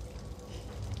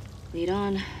 Lead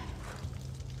on.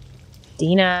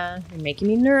 Dina, you're making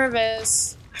me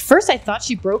nervous. At first I thought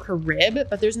she broke her rib,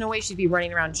 but there's no way she'd be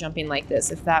running around jumping like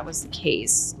this if that was the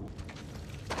case.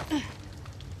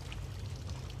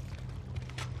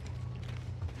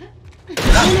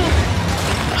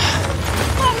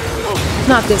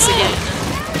 Not this again.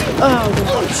 Oh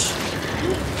gosh.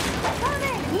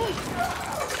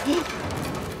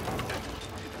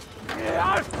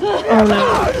 Oh no.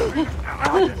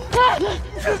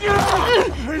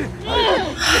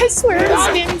 I swear it's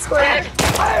standing square.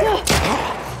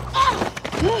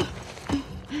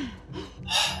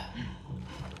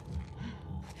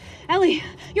 Ellie,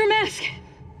 your mask!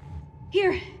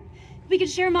 Here, we can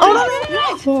share mine. Oh no, no,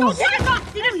 no, no. Don't take it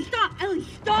off! Ellie, stop! Ellie,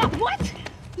 stop! What?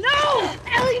 No!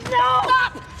 Ellie, no!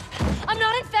 Stop! I'm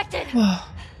not infected.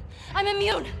 I'm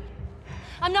immune.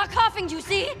 I'm not coughing, do you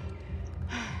see?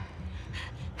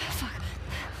 Fuck.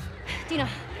 Dina.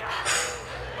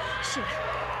 Shit.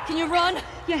 Can you run?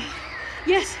 Yeah.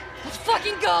 Yes. Let's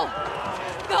fucking go!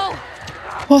 Go!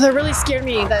 Well, that really scared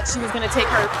me that she was gonna take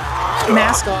her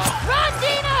mask off. Run,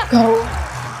 Dina! Go.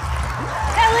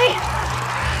 Ellie!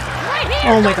 Right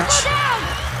here! Oh my Don't gosh. go down!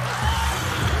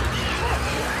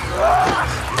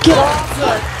 Get off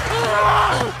her.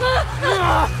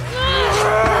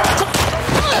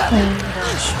 Oh my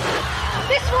gosh.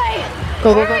 This way! Go,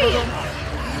 go, go, go, go.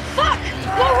 Fuck!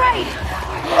 Go right!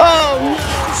 Oh no.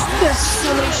 There's so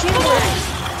many shamblers.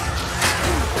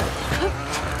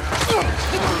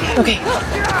 Okay.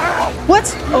 What?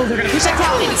 Oh, they're gonna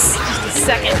projectile in just a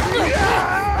second.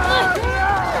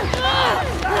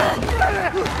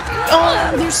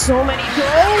 Oh, there's so many.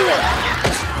 Go!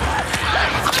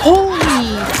 Holy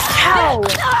cow!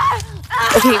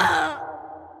 Okay.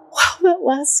 Wow, that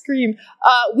last scream.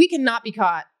 We cannot be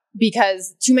caught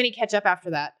because too many catch up after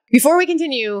that. Before we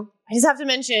continue, I just have to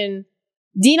mention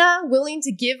Dina willing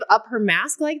to give up her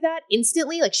mask like that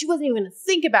instantly. Like she wasn't even gonna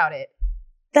think about it.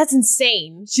 That's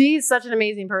insane. She's such an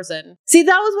amazing person. See,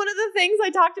 that was one of the things I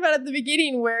talked about at the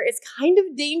beginning where it's kind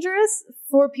of dangerous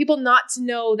for people not to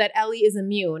know that Ellie is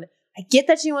immune. I get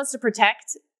that she wants to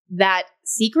protect that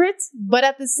secret, but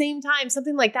at the same time,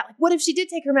 something like that, like what if she did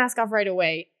take her mask off right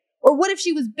away? Or what if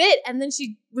she was bit and then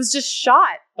she was just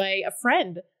shot by a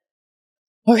friend?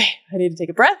 Okay, I need to take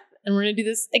a breath and we're gonna do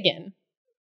this again.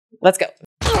 Let's go.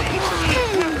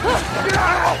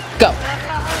 Go.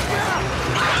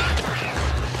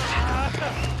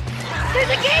 There's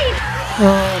a gate!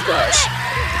 Oh gosh.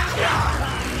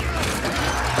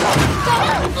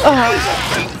 Oh.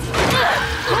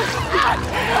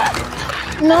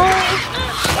 No.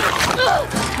 Oh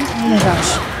my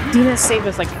gosh. Dina saved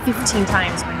us like 15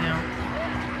 times by now.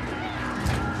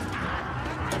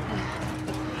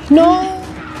 No.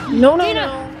 No, no, Dina.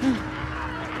 no.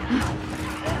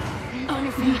 On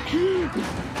your feet.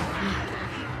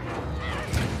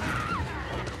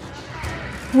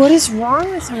 What is wrong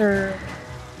with her?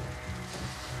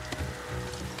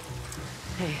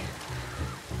 Hey.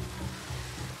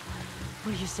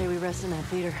 What do you say we rest in that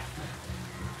theater?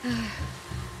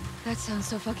 That sounds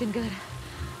so fucking good.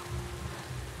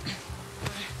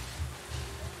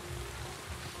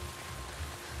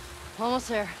 Almost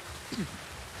there.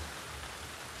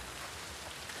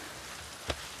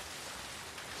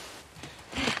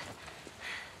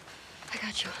 I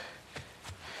got you.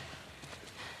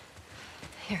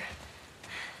 Here.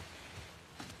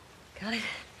 Got it?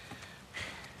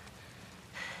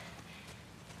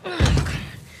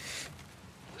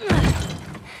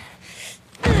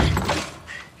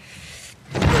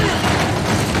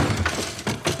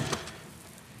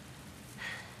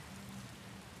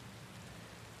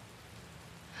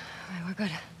 We're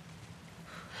good.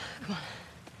 Come on.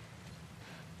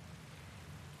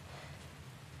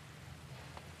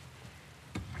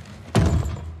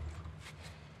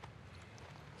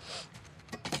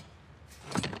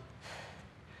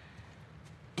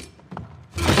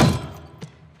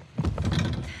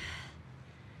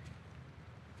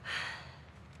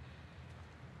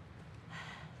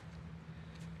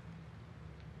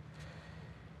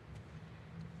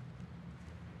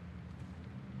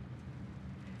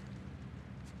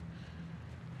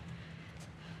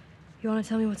 You want to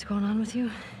tell me what's going on with you?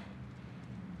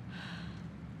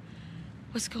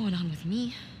 What's going on with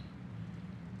me?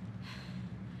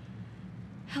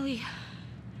 Ellie,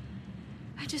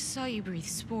 I just saw you breathe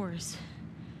spores.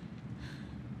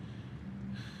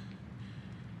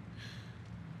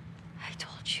 I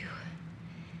told you.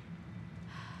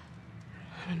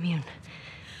 I'm immune.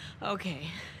 Okay,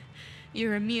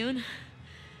 you're immune?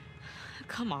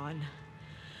 Come on.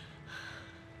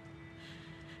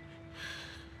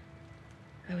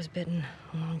 I was bitten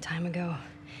a long time ago.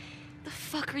 The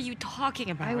fuck are you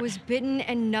talking about? I was bitten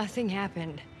and nothing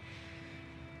happened.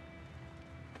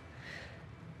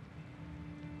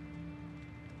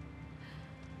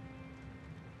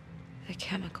 The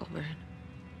chemical burn.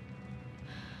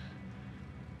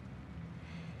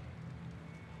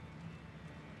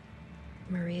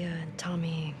 Maria and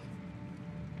Tommy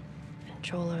and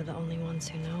Joel are the only ones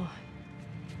who know.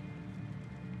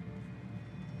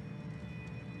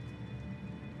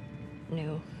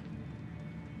 Knew.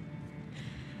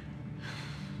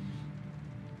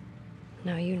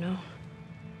 Now you know.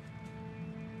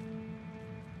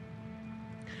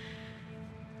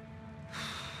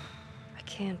 I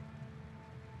can't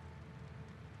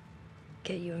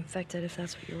get you infected if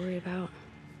that's what you're worried about.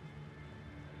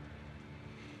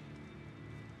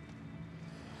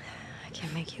 I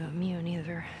can't make you immune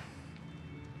either.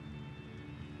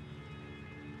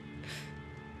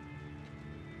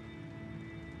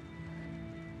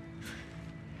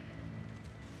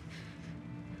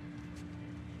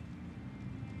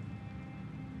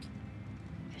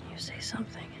 Say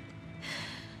something.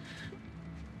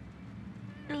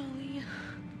 Ellie.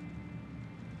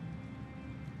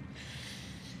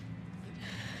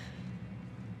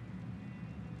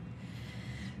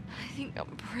 I think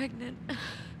I'm pregnant.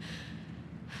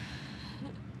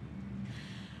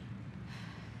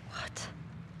 What?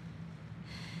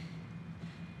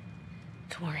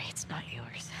 Don't worry, it's not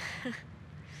yours.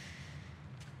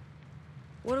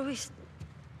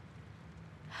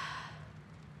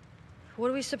 What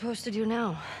are we supposed to do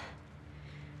now?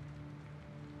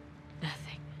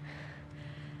 Nothing.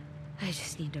 I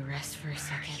just need to rest for a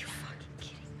second. Are you fucking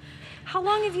kidding me? How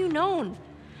long have you known?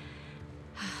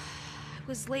 It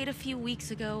was late a few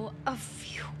weeks ago. A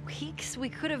few weeks? We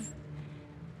could have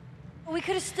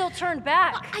still turned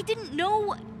back. I didn't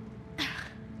know.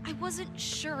 I wasn't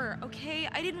sure, okay?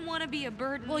 I didn't want to be a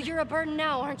burden. Well, you're a burden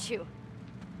now, aren't you?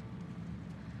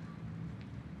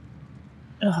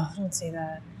 Oh, don't say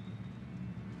that.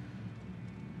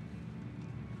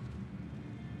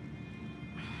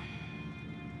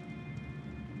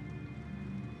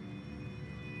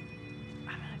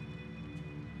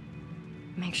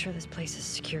 Make sure this place is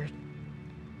secured.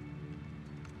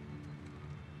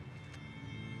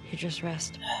 You just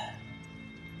rest.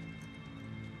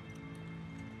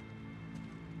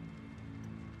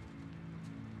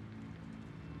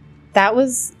 That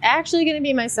was actually going to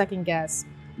be my second guess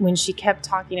when she kept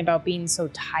talking about being so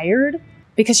tired,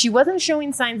 because she wasn't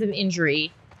showing signs of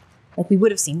injury. Like, we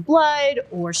would have seen blood,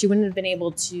 or she wouldn't have been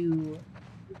able to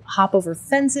hop over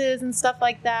fences and stuff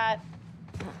like that.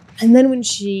 And then when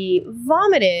she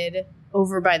vomited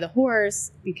over by the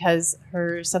horse because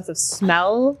her sense of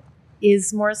smell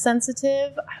is more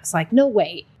sensitive, I was like, no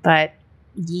way. But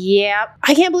yeah,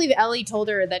 I can't believe Ellie told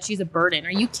her that she's a burden.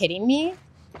 Are you kidding me?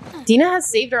 Dina has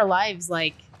saved our lives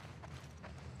like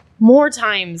more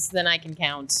times than I can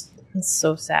count. It's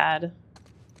so sad.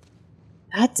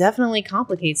 That definitely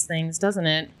complicates things, doesn't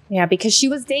it? Yeah, because she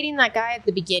was dating that guy at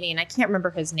the beginning. I can't remember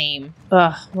his name.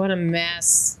 Ugh, what a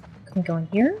mess. Can we go in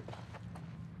here?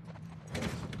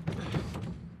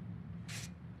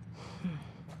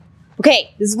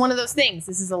 Okay, this is one of those things.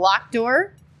 This is a locked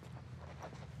door.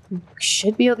 We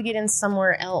should be able to get in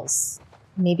somewhere else.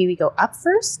 Maybe we go up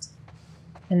first?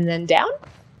 And then down?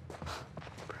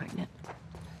 Pregnant.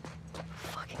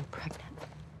 Fucking pregnant.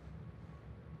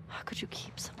 How could you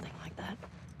keep something like that?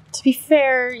 To be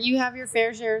fair, you have your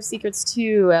fair share of secrets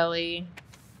too, Ellie.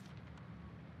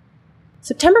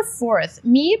 September 4th,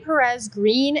 me, Perez,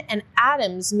 Green, and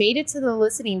Adams made it to the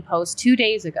listening post 2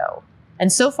 days ago.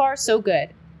 And so far, so good.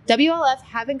 WLF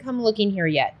haven't come looking here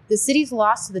yet. The city's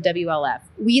lost to the WLF.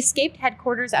 We escaped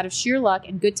headquarters out of sheer luck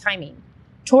and good timing.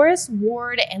 Taurus,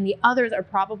 Ward, and the others are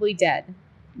probably dead.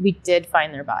 We did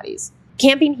find their bodies.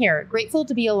 Camping here, grateful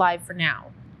to be alive for now.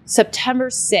 September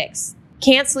 6th.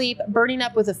 Can't sleep, burning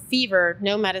up with a fever,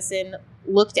 no medicine,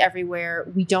 looked everywhere.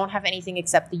 We don't have anything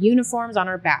except the uniforms on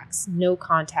our backs. No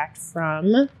contact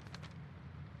from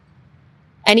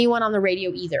anyone on the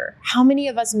radio either. How many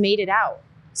of us made it out?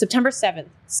 September 7th,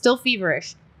 still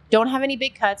feverish. Don't have any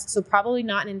big cuts, so probably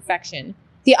not an infection.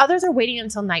 The others are waiting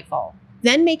until nightfall,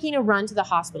 then making a run to the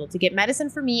hospital to get medicine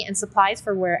for me and supplies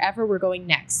for wherever we're going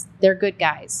next. They're good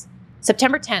guys.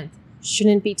 September 10th,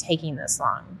 shouldn't be taking this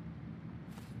long.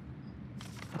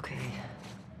 Okay.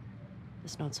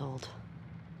 This note's old.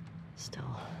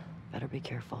 Still, better be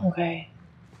careful. Okay.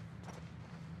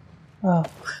 Oh,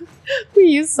 we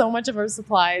use so much of our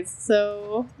supplies,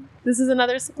 so this is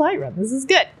another supply run. This is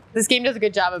good. This game does a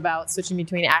good job about switching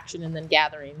between action and then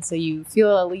gathering, so you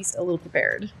feel at least a little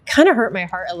prepared. Kind of hurt my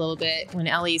heart a little bit when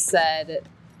Ellie said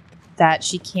that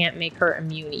she can't make her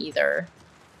immune either.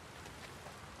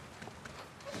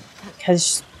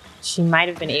 Because she might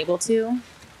have been able to,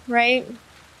 right?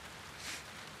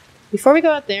 Before we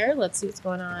go out there, let's see what's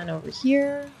going on over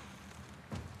here.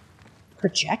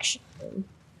 Projection.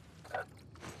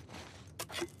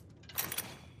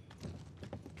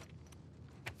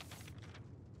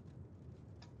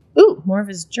 Ooh, more of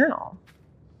his journal.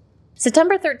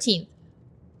 September 13th.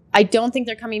 I don't think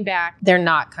they're coming back. They're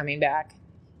not coming back.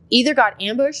 Either got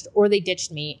ambushed or they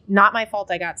ditched me. Not my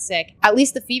fault I got sick. At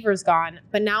least the fever's gone,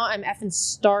 but now I'm effing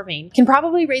starving. Can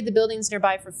probably raid the buildings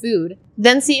nearby for food,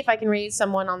 then see if I can raise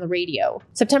someone on the radio.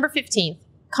 September 15th.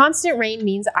 Constant rain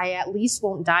means I at least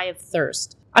won't die of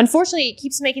thirst. Unfortunately, it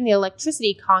keeps making the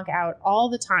electricity conk out all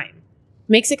the time.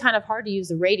 Makes it kind of hard to use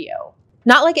the radio.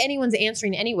 Not like anyone's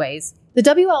answering anyways. The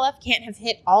WLF can't have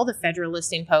hit all the federal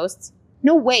listing posts.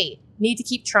 No way. Need to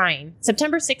keep trying.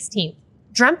 September 16th.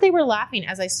 Dreamt they were laughing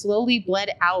as I slowly bled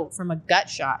out from a gut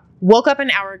shot. Woke up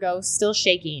an hour ago, still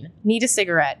shaking. Need a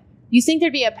cigarette. You think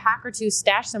there'd be a pack or two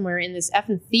stashed somewhere in this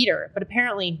effing theater, but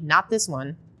apparently not this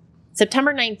one.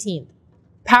 September 19th.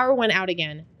 Power went out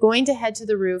again. Going to head to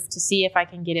the roof to see if I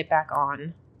can get it back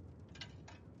on.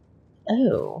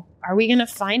 Oh, are we gonna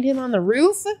find him on the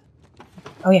roof?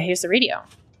 Oh yeah, here's the radio.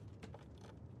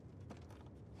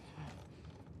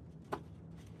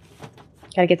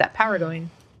 Gotta get that power going.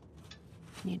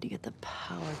 Need to get the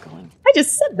power going. I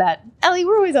just said that. Ellie,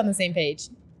 we're always on the same page.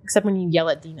 Except when you yell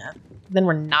at Dina. Then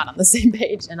we're not on the same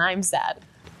page, and I'm sad.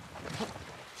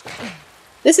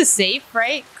 This is safe,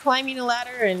 right? Climbing a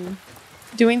ladder and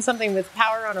doing something with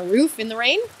power on a roof in the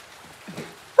rain?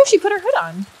 Oh, she put her hood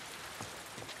on.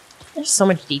 There's so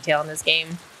much detail in this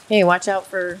game. Hey, watch out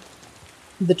for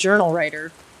the journal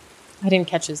writer. I didn't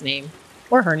catch his name.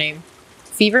 Or her name.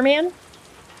 Fever Man?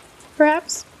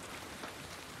 Perhaps?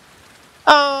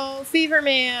 Oh, Fever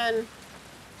Man.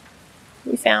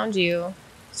 We found you.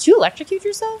 Did you electrocute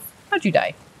yourself? How'd you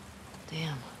die?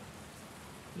 Damn.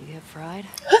 You get fried?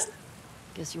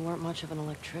 Guess you weren't much of an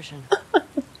electrician.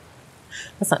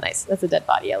 That's not nice. That's a dead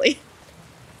body, Ellie.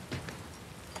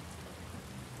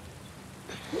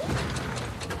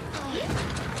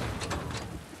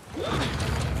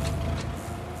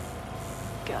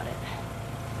 Got it.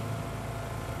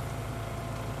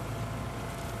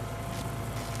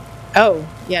 Oh,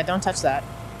 yeah, don't touch that.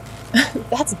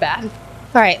 That's bad.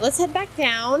 All right, let's head back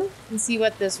down and see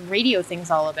what this radio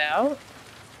thing's all about.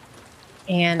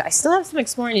 And I still have some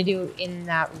exploring to do in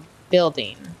that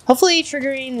building. Hopefully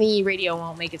triggering the radio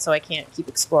won't make it so I can't keep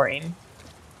exploring.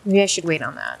 Maybe I should wait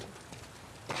on that.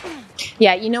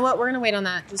 Yeah, you know what? We're going to wait on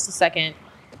that just a second.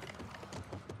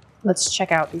 Let's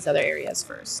check out these other areas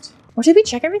first. Or did we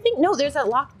check everything? No, there's that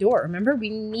locked door. Remember, we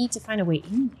need to find a way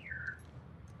in there.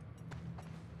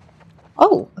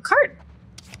 Oh, a card.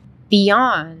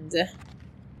 Beyond.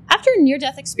 After a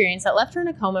near-death experience that left her in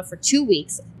a coma for 2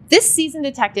 weeks, this seasoned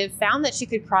detective found that she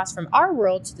could cross from our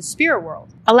world to the spirit world,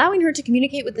 allowing her to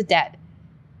communicate with the dead.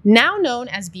 Now known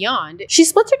as Beyond, she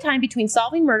splits her time between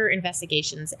solving murder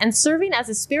investigations and serving as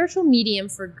a spiritual medium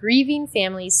for grieving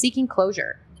families seeking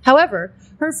closure. However,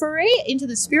 her foray into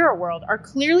the spirit world are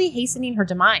clearly hastening her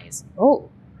demise. Oh,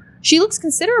 She looks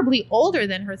considerably older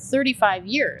than her 35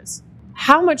 years.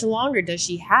 How much longer does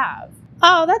she have?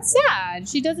 Oh, that's sad.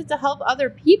 She does it to help other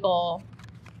people,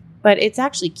 but it's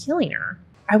actually killing her.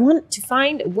 I want to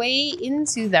find a way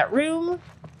into that room.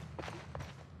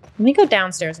 Let me go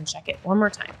downstairs and check it one more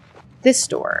time. This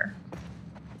door.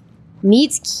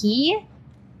 Needs key?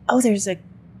 Oh, is there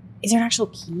an actual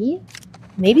key?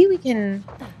 Maybe we can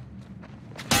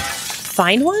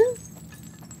find one?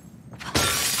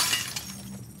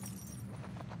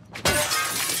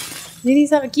 Maybe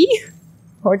these have a key?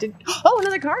 Or did... Oh,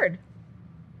 another card!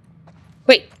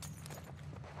 Wait.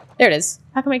 There it is.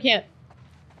 How come I can't?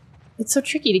 It's so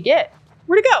tricky to get.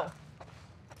 Where'd it go?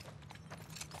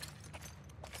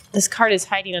 This card is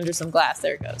hiding under some glass.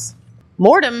 There it goes.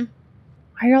 Mortem?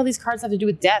 Why do all these cards have to do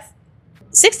with death?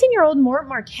 16-year-old Mort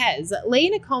Marquez lay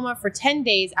in a coma for 10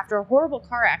 days after a horrible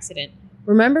car accident,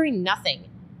 remembering nothing,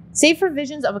 save for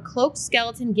visions of a cloaked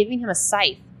skeleton giving him a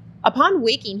scythe. Upon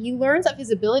waking, he learns of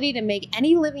his ability to make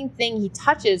any living thing he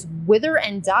touches wither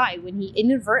and die when he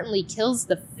inadvertently kills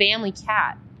the family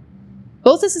cat.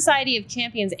 Both the Society of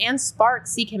Champions and Spark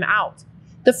seek him out,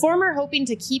 the former hoping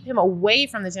to keep him away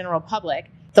from the general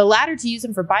public, the latter to use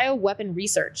him for bioweapon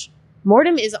research.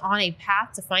 Mortem is on a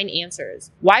path to find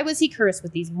answers. Why was he cursed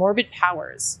with these morbid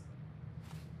powers?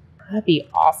 That'd be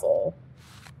awful.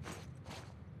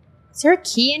 Is there a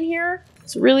key in here? I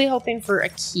was really hoping for a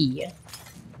key.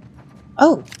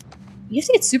 Oh, you have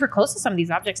to get super close to some of these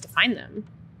objects to find them.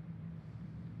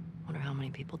 Wonder how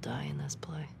many people die in this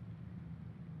play.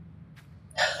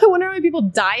 I wonder how many people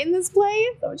die in this play?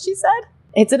 Is that what she said?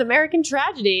 It's an American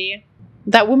tragedy.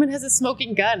 That woman has a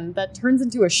smoking gun that turns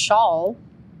into a shawl.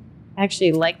 I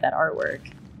actually like that artwork.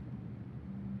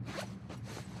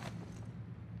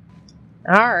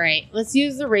 All right, let's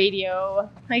use the radio.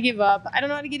 I give up. I don't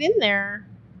know how to get in there.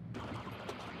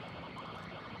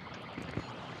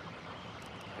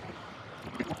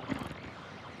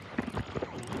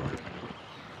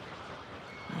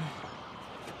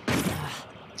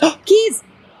 Oh, keys!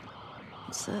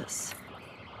 What's this?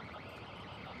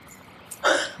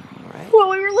 What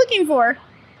we were looking for.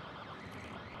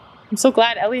 I'm so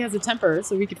glad Ellie has a temper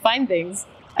so we could find things.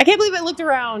 I can't believe I looked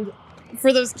around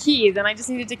for those keys and I just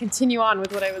needed to continue on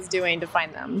with what I was doing to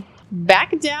find them.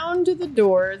 Back down to the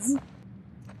doors.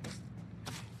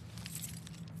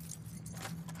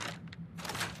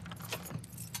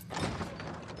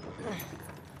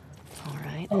 All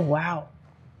right. Oh, wow.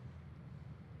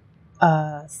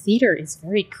 Theater is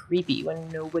very creepy when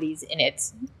nobody's in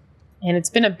it. And it's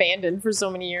been abandoned for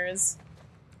so many years.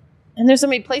 And there's so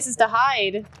many places to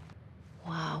hide.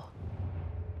 Wow.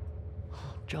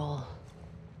 Joel,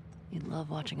 you'd love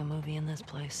watching a movie in this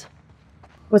place.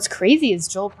 What's crazy is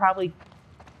Joel probably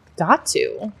got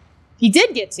to. He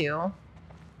did get to.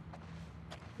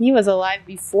 He was alive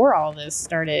before all this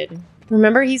started.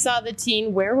 Remember, he saw the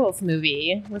teen werewolf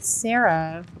movie with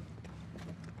Sarah.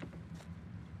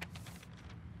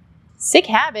 Sick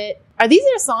Habit. Are these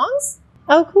their songs?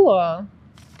 Oh, cool. All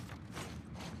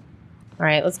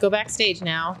right, let's go backstage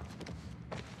now.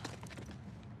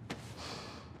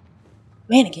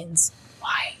 Mannequins.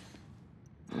 Why?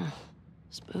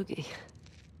 Spooky.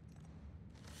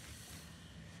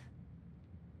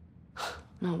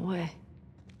 No way.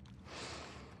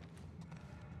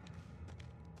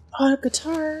 Oh, a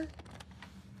guitar.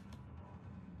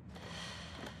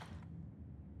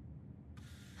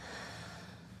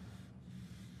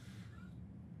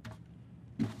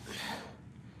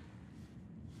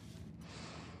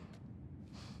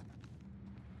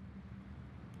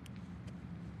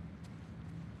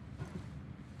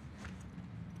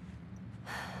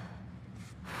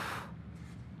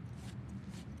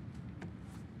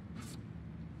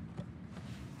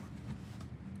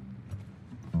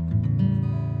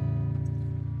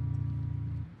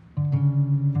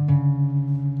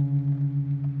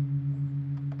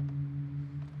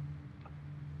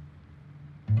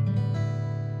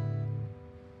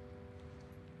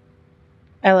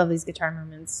 I love these guitar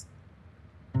moments.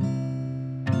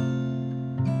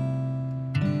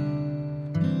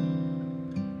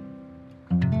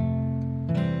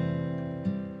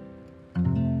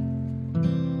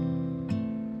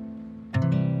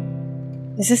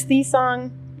 Is this the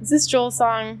song? Is this Joel's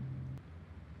song?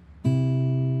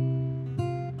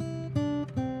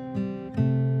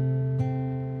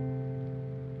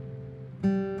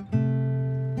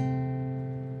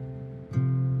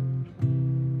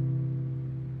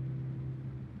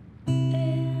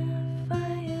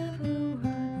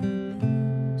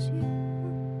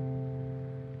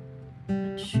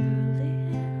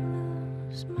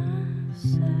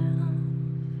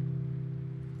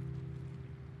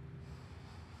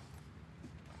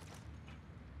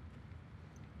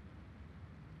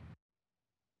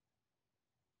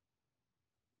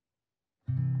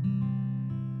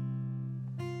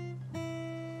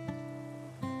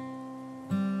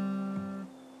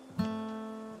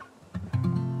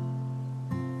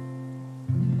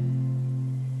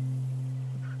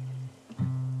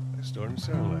 starting to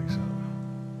sound like something.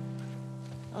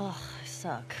 Ugh, I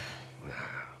suck.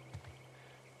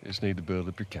 Just need to build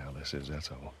up your calluses, that's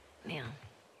all. Man.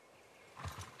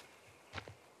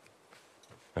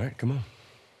 All right, come on.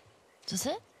 Is this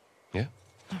it? Yeah?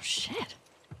 Oh, shit.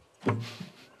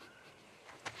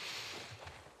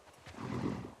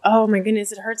 Oh my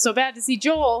goodness, it hurts so bad to see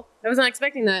Joel. I was not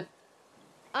expecting that.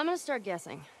 I'm gonna start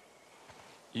guessing.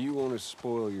 You want to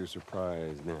spoil your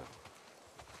surprise now?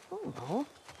 I don't know.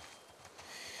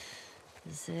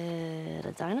 Is it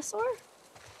a dinosaur?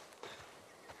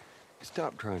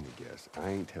 Stop trying to guess. I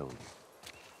ain't telling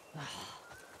you.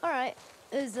 All right.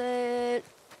 Is it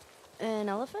an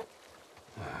elephant?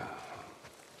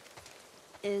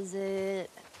 Is it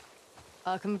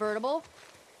a convertible?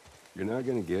 You're not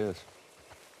gonna guess.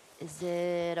 Is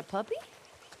it a puppy?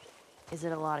 Is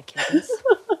it a lot of kittens?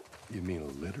 You mean a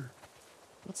litter?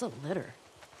 What's a litter?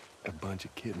 A bunch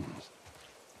of kittens.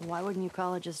 Why wouldn't you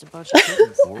call it just a bunch of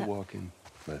kittens? More walking,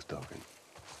 less talking.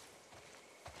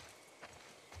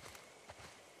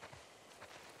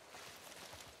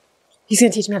 He's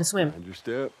gonna teach me how to swim. Mind your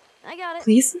step. I got it.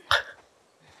 Please?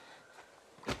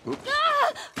 Oops.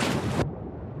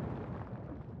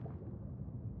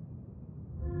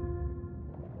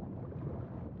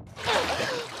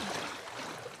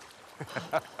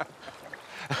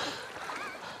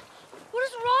 What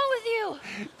is wrong with you?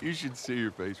 You should see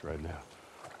your face right now.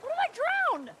 What if I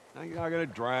drowned? Now you're not gonna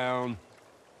drown.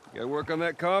 You gotta work on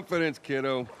that confidence,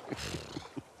 kiddo.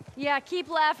 Yeah, keep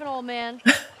laughing, old man.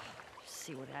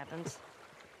 See what happens.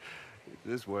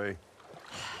 This way.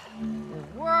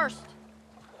 Worst.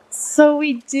 So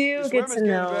we do The get to swimming's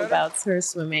know getting better. about her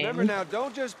swimming. Remember now,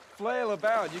 don't just flail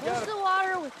about. You Push gotta. the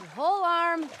water with your whole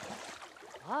arm.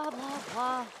 Blah, blah,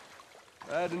 blah.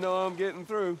 Glad to know I'm getting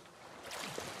through.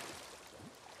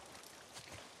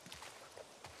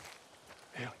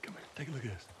 Haley, come here. Take a look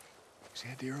at this. See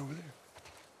that deer over there?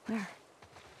 Where?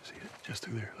 See it? Just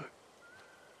through there. Look.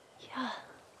 Yeah.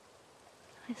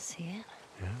 I see it.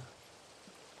 Yeah.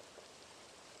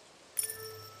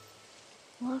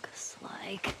 Looks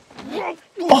like.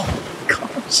 Oh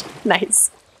gosh.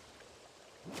 Nice.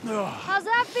 How's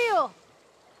that feel?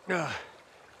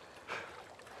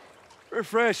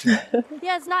 Refreshing.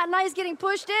 Yeah, it's not nice getting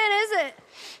pushed in, is it?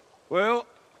 Well,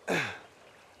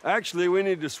 actually, we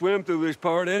need to swim through this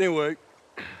part anyway.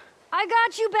 I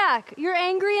got you back. You're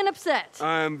angry and upset.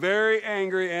 I am very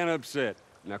angry and upset.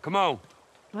 Now, come on.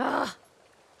 Ugh.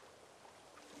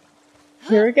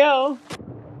 Here we go.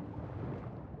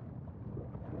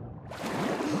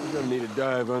 You're gonna need to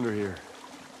dive under here.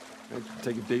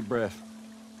 Take a deep breath.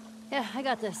 Yeah, I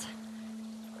got this.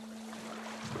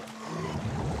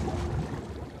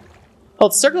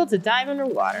 Hold circle to dive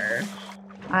underwater.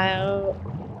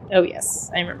 Oh yes,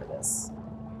 I remember this.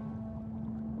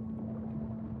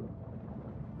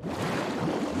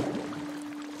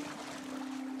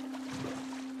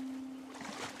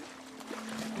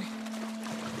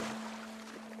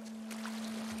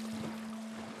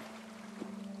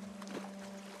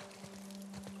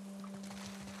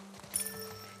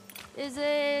 Is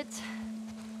it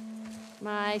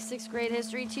my 6th grade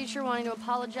history teacher wanting to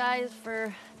apologize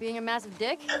for being a massive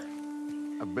dick?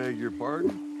 I beg your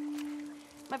pardon?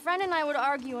 My friend and I would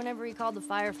argue whenever he called the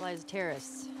Fireflies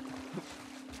terrorists.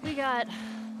 We got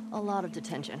a lot of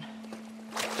detention.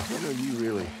 You know, you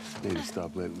really need to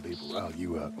stop letting people rile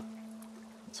you up.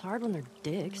 It's hard when they're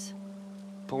dicks.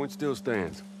 Point still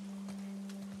stands.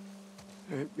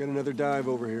 All right, got another dive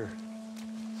over here.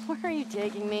 Where are you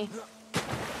taking me?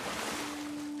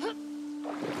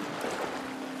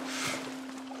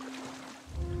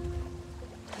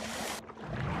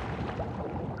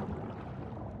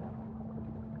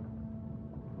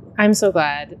 I'm so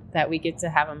glad that we get to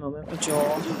have a moment with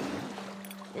Joel.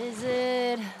 Is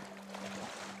it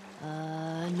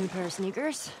a new pair of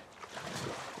sneakers?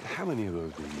 How many of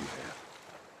those do you have?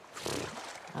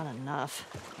 Not enough.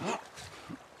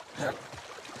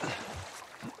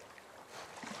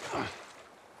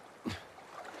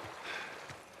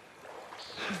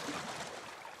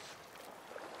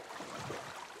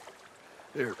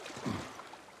 There.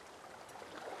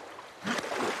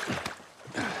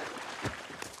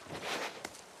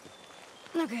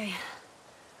 Okay.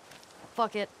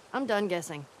 Fuck it. I'm done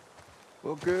guessing.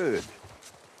 Well, good.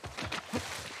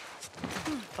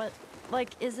 But,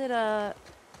 like, is it a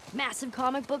massive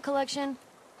comic book collection?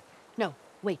 No,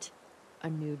 wait. A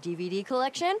new DVD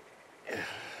collection?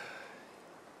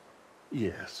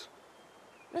 Yes.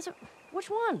 Which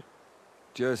one?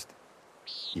 Just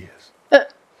yes. How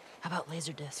about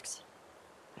laser discs?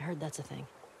 I heard that's a thing.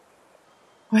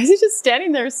 Why is he just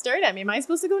standing there staring at me? Am I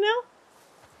supposed to go now?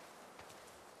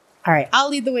 All right, I'll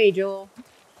lead the way, Joel.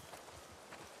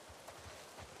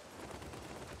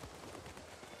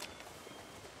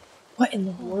 What in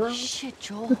the Holy world? shit,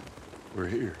 Joel. We're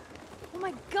here. Oh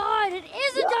my god, it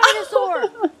is a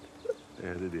dinosaur!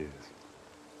 And it is.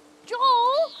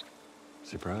 Joel!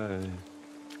 Surprise.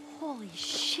 Holy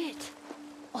shit.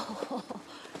 Oh,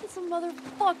 it's a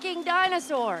motherfucking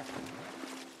dinosaur.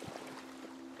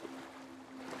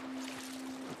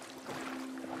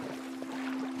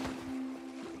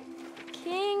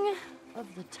 King of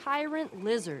the tyrant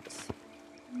lizards.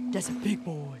 That's a big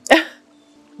boy.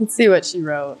 Let's see what she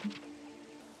wrote.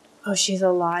 Oh, she's a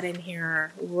lot in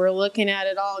here. We're looking at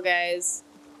it all, guys.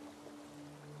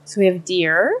 So we have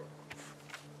deer.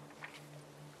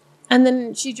 And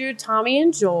then she drew Tommy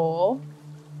and Joel.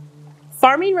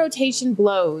 Farming rotation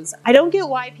blows. I don't get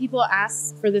why people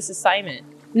ask for this assignment.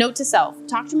 Note to self,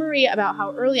 talk to Maria about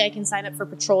how early I can sign up for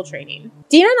patrol training.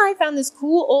 Dina and I found this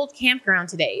cool old campground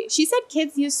today. She said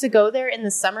kids used to go there in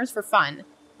the summers for fun.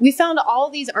 We found all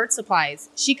these art supplies.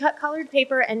 She cut colored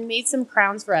paper and made some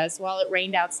crowns for us while it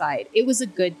rained outside. It was a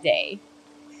good day.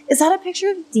 Is that a picture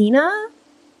of Dina?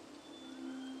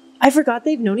 I forgot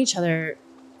they've known each other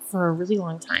for a really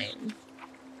long time.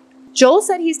 Joel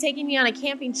said he's taking me on a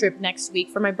camping trip next week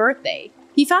for my birthday.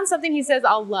 He found something he says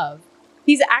I'll love.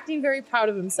 He's acting very proud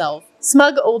of himself.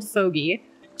 Smug old fogey.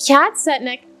 Kat sat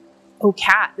next... Oh,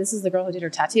 Kat. This is the girl who did her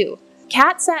tattoo.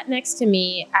 Kat sat next to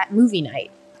me at movie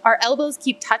night. Our elbows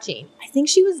keep touching. I think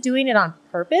she was doing it on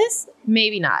purpose.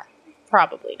 Maybe not.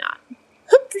 Probably not.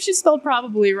 She spelled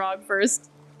probably wrong first.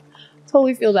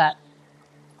 Totally feel that.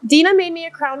 Dina made me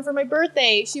a crown for my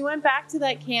birthday. She went back to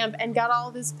that camp and got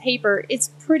all this paper. It's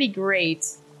pretty great.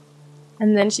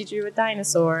 And then she drew a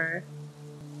dinosaur.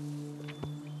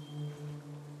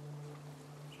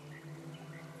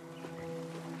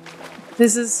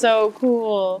 This is so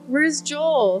cool. Where's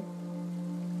Joel?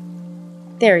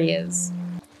 There he is.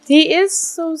 He is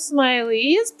so smiley.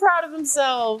 He is proud of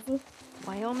himself.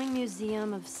 Wyoming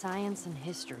Museum of Science and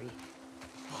History.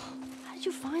 How did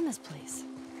you find this place?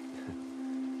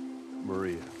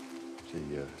 Maria.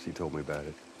 She told me about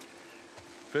it.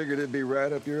 Figured it'd be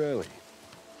right up your alley.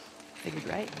 Figured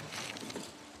right.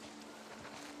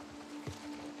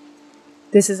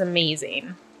 This is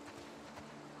amazing.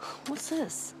 What's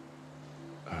this?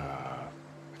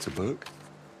 It's a book?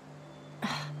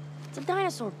 It's a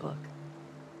dinosaur book.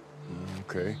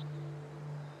 Okay.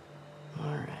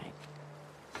 All right.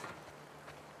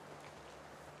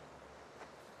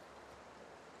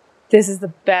 This is the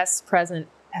best present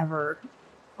ever.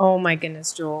 Oh my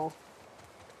goodness, Joel.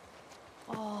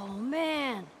 Oh,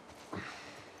 man.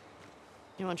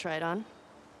 You want to try it on?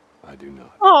 I do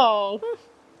not. Oh,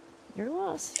 Your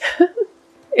loss.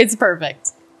 it's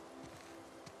perfect.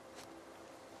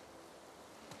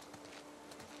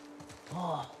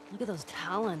 Oh, look at those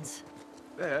talons.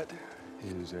 That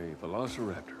is a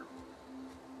velociraptor.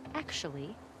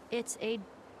 Actually, it's a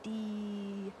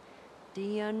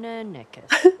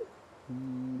Deinonychus.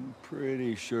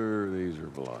 Pretty sure these are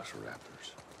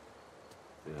velociraptors.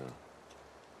 Yeah.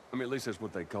 I mean, at least that's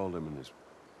what they called them in this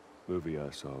movie I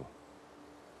saw.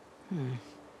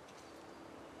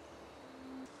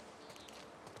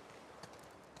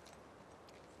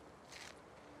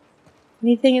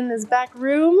 Anything in this back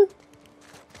room?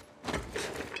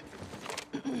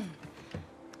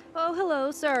 Oh,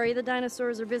 hello. Sorry, the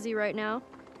dinosaurs are busy right now.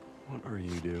 What are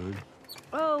you doing?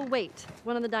 Oh, wait.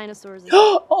 One of the dinosaurs is...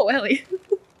 Oh, Ellie.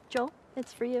 Joel,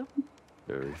 it's for you.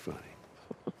 Very funny.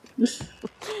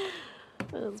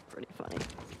 That was pretty funny.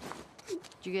 Did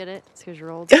you get it? It's because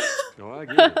you're old. No, I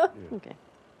get it. Yeah. Okay.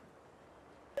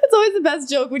 It's always the best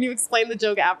joke when you explain the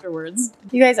joke afterwards.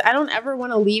 You guys, I don't ever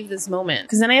want to leave this moment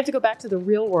because then I have to go back to the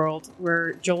real world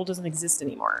where Joel doesn't exist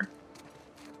anymore.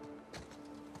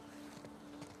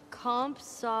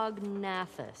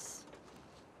 Compsognathus.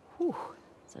 Whew.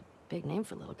 It's a big name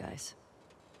for little guys.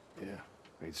 Yeah,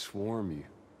 they'd swarm you.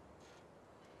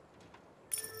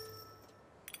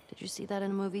 Did you see that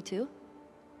in a movie too?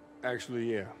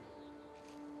 Actually, yeah.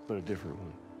 But a different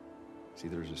one. See,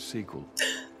 there's a sequel.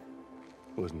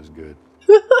 Wasn't as good.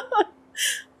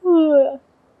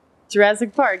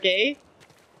 Jurassic Park, eh?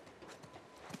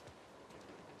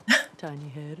 Tiny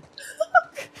head.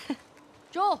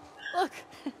 Joel, look.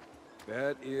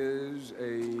 That is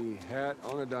a hat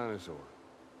on a dinosaur.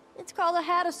 It's called a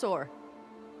hatasaur.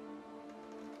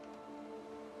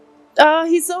 Oh,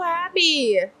 he's so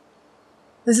happy.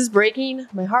 This is breaking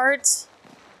my heart.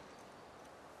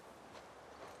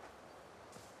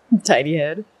 Tiny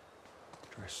head.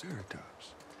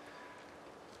 Triceratops.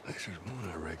 There's one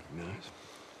I recognize.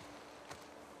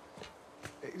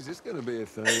 Hey, is this gonna be a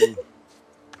thing?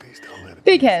 Please don't let it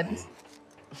Big be a head.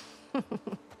 thing.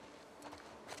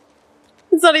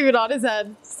 It's not even on his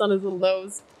head. It's on his little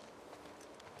nose.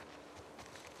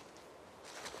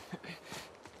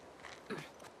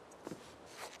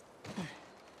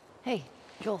 Hey,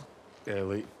 Joel,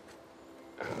 Ellie.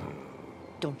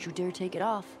 don't you dare take it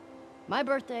off. My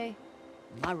birthday,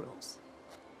 my rules.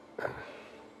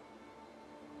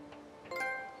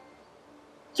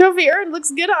 Trophy urn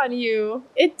looks good on you.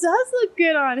 It does look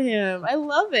good on him. I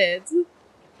love it.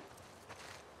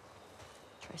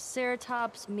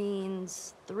 Triceratops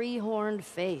means three-horned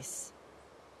face.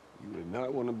 You would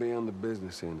not want to be on the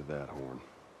business end of that horn.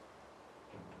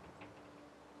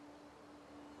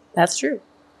 That's true.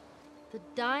 The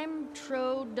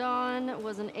Dimetrodon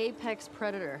was an apex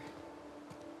predator.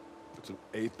 It's an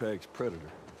apex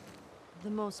predator. The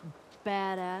most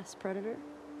badass predator.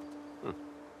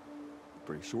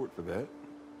 Pretty short for that.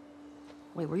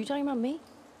 Wait, were you talking about me?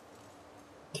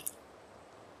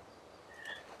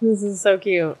 This is so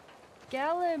cute.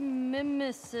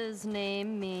 Gallimimus's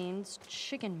name means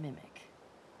chicken mimic.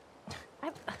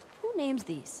 Who names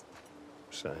these?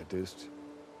 Scientists.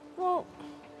 Well,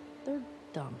 they're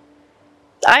dumb.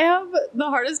 I have the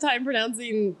hardest time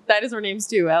pronouncing dinosaur names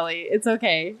too, Ellie. It's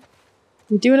okay.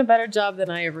 You're doing a better job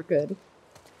than I ever could.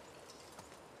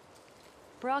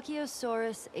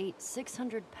 Brachiosaurus ate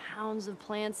 600 pounds of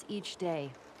plants each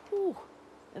day. Whew.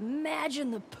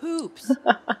 Imagine the poops.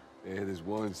 Yeah, there's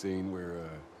one scene where,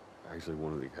 actually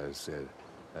one of the guys said,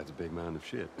 that's a big mound of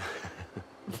shit.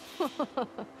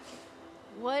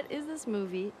 What is this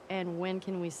movie, and when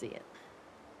can we see it?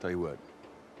 Tell you what,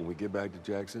 when we get back to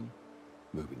Jackson,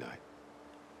 movie night.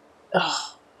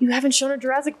 Oh, you haven't shown her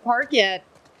Jurassic Park yet.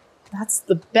 That's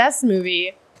the best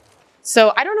movie.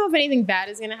 So I don't know if anything bad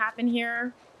is going to happen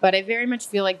here, but I very much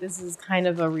feel like this is kind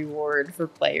of a reward for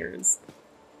players.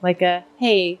 Like a,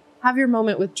 hey, have your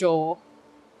moment with Joel.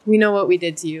 We know what we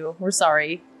did to you. We're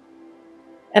sorry.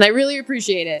 And I really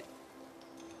appreciate it.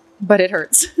 But it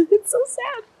hurts. It's so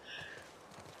sad.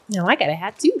 Now I got a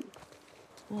hat too.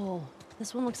 Whoa,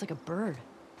 this one looks like a bird.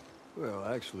 Well,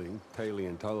 actually,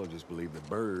 paleontologists believe that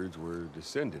birds were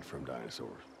descended from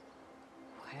dinosaurs.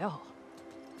 Well,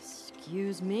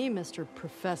 excuse me, Mr.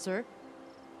 Professor.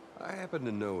 I happen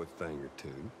to know a thing or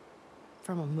two.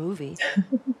 From a movie.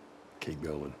 Keep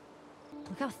going.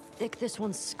 Look how thick this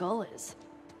one's skull is.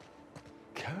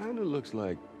 Kinda looks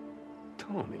like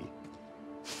Tony.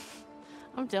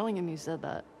 I'm telling him you said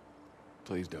that.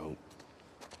 Please don't.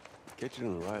 Catch it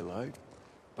in the right light.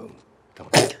 Boom. Tony.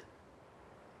 I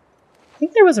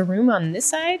think there was a room on this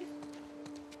side.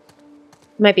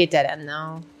 Might be a dead end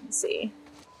though. Let's see.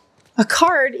 A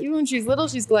card? Even when she's little,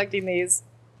 she's collecting these.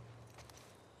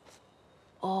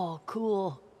 Oh,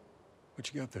 cool.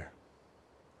 What you got there?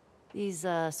 These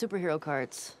superhero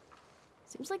cards.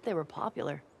 Seems like they were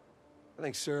popular. I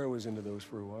think Sarah was into those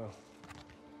for a while.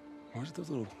 What was those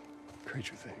little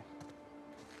creature thing?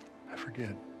 I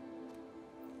forget.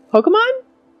 Pokemon?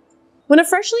 When a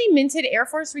freshly minted Air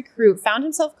Force recruit found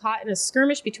himself caught in a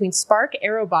skirmish between Spark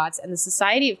Aerobots and the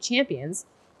Society of Champions,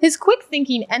 his quick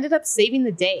thinking ended up saving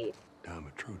the day.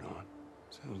 Dimetrodon.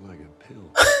 Sounds like a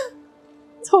pill.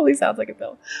 Totally sounds like a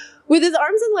pill. With his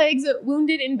arms and legs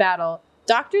wounded in battle,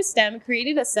 Dr. Stem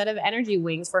created a set of energy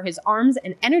wings for his arms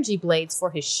and energy blades for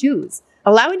his shoes,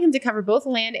 allowing him to cover both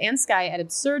land and sky at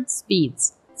absurd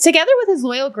speeds. Together with his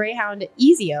loyal greyhound,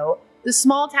 Ezio, the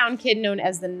small-town kid known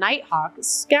as the Nighthawk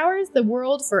scours the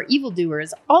world for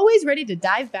evildoers, always ready to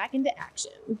dive back into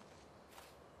action.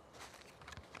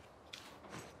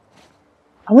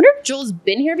 I wonder if Joel's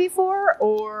been here before,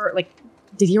 or, like,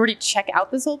 did he already check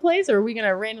out this whole place, or are we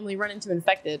gonna randomly run into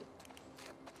infected?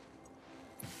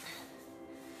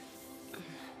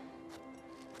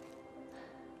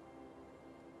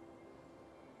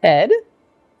 Head?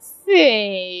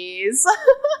 Face.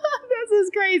 This is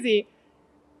crazy.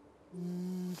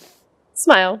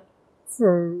 Smile.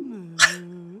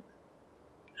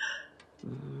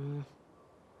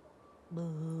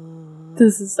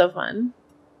 This is so fun.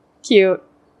 Cute.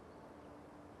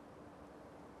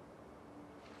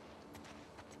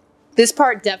 This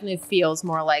part definitely feels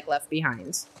more like Left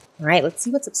Behind. All right, let's see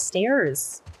what's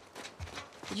upstairs.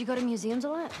 Did you go to museums a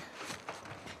lot?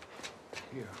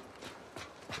 Yeah.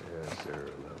 Yeah,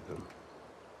 Sarah loved them.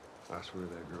 I swear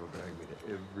that girl dragged me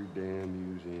to every damn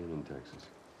museum in Texas.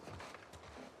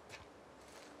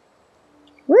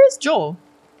 Where is Joel?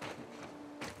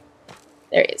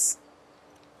 There he is.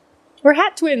 We're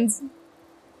hat twins.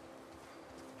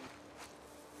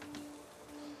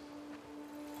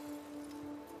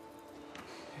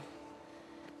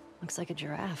 Looks like a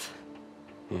giraffe.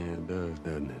 Yeah, it does,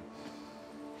 doesn't it?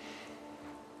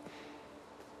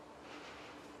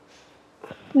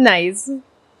 Nice.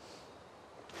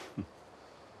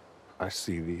 I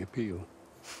see the appeal.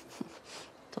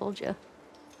 Told you.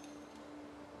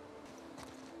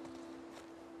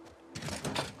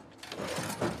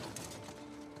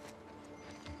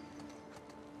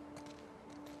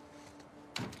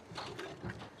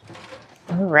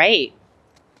 All right.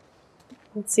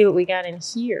 Let's see what we got in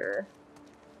here.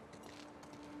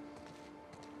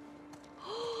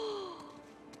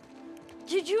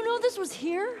 Did you know this was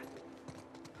here?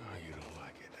 Oh, you don't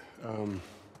like it.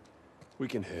 We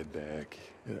can head back.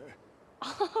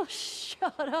 Oh,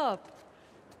 shut up.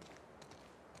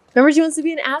 Remember, she wants to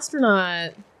be an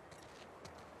astronaut.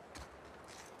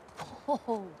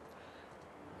 Oh.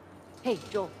 Hey,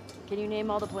 Joel, can you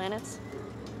name all the planets?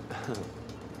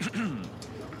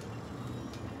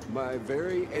 My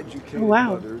very educated wow.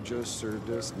 mother just served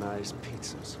us nice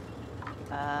pizzas.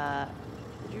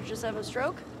 Did you just have a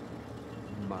stroke?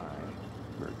 My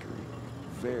Mercury,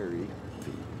 very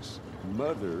Venus,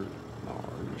 Mother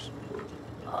Mars.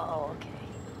 Oh, okay.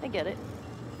 I get it.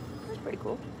 That's pretty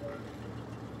cool.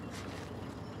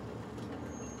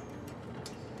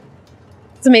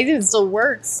 It's amazing it still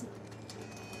works.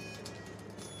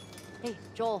 Hey,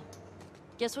 Joel,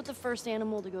 guess what the first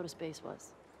animal to go to space was?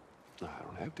 I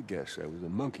don't have to guess. That was a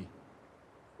monkey.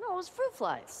 No, it was fruit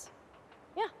flies.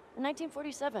 Yeah, in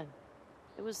 1947.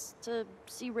 It was to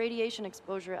see radiation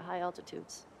exposure at high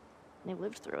altitudes. And they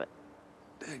lived through it.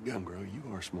 Dadgum, girl, you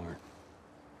are smart.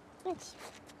 Thanks.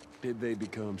 Did they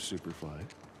become superfly?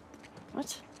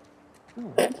 What?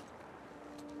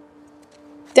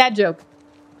 Dad joke.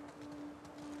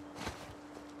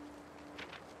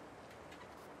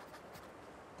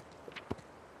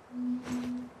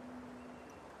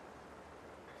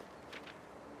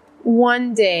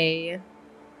 One day.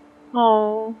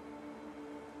 Oh.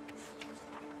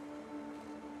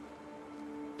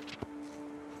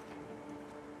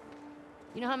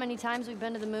 You know how many times we've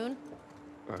been to the moon?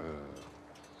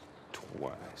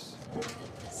 Twice.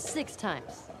 6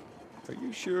 times. Are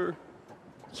you sure?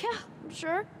 Yeah, I'm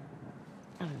sure.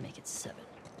 I'm gonna make it 7.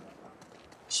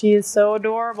 She is so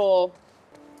adorable.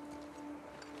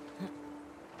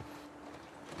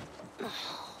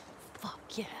 Fuck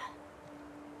yeah.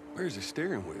 Where's the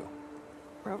steering wheel?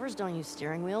 Rovers don't use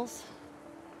steering wheels.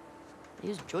 They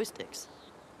use joysticks.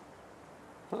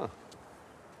 Huh.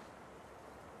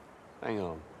 Hang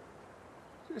on.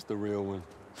 Is this the real one?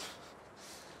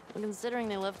 Well, considering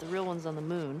they left the real ones on the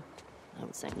moon, I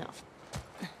would say no.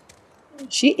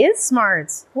 She is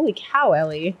smart. Holy cow,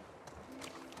 Ellie.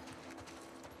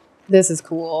 This is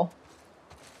cool.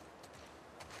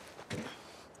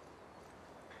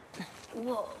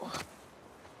 Whoa.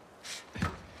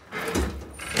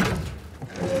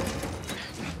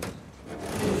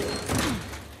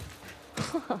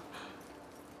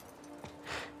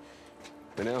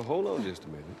 But now, hold on just a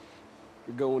minute.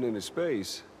 You're going into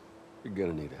space. You're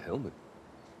gonna need a helmet.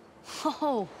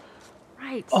 Oh,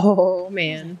 right. Oh, What was I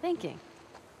man. thinking?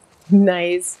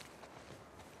 Nice.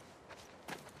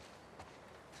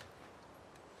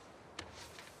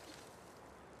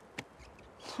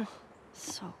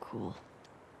 So cool.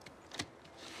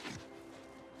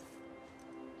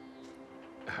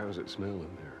 How's it smell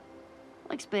in there?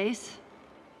 Like space.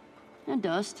 And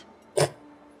dust.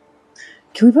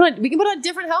 Can we can put on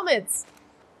different helmets.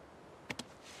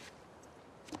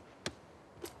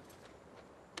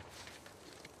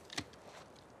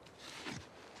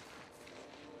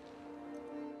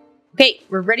 Okay,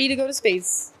 we're ready to go to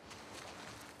space.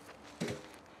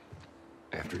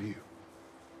 After you.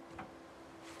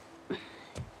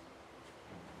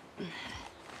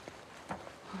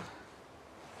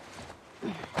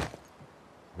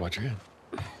 Watch your head.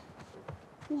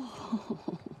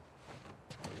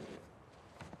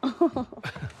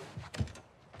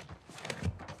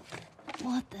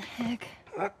 What the heck?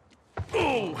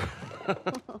 Oh!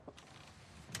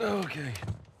 Okay.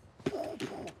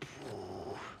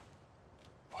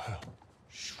 Wow.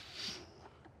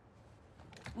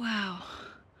 Wow.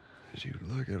 As you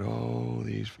look at all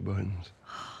these buttons.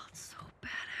 Oh, it's so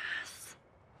badass.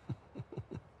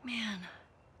 Man.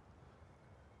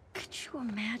 Could you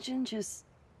imagine just...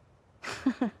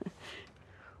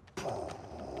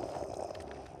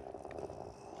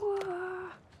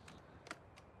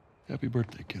 Happy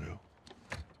birthday, kiddo.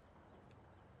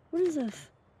 What is this?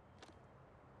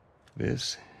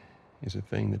 This is a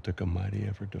thing that took a mighty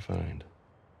effort to find.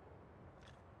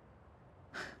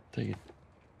 Take it.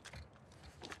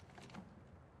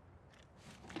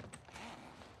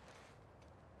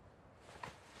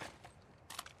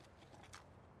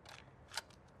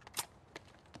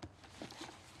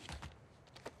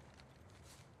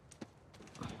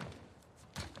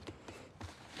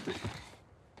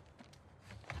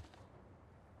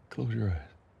 close your eyes.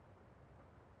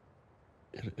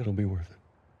 It'll be worth it.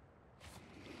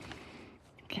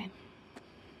 Okay.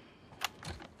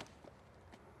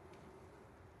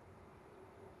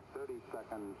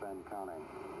 Seconds and counting.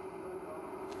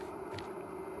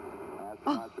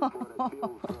 Astronauts report it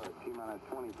feels good. T-minus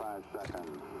 25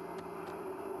 seconds.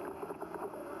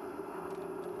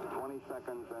 20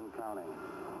 seconds and counting.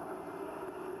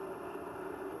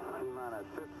 T-minus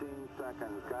 15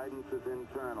 seconds. Guidance is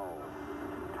internal.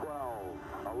 12,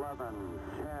 11,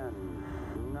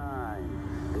 10,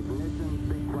 9. Ignition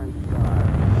sequence start.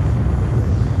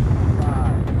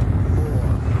 5,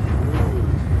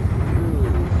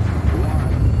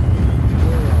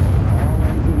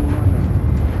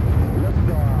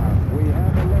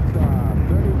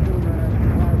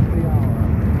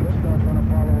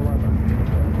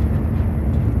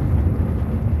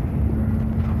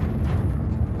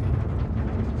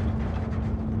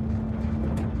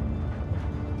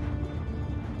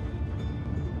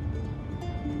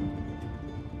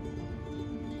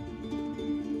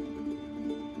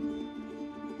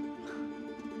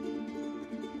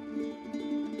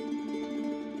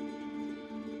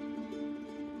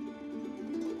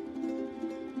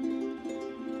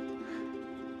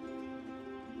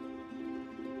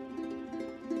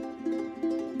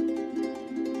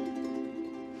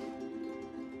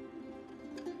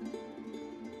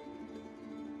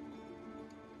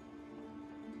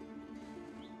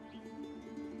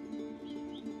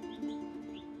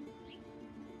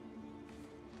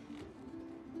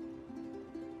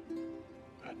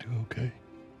 I do okay.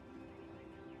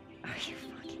 Are you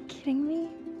fucking kidding me?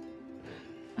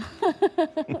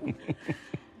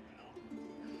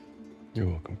 You're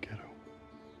welcome, kiddo.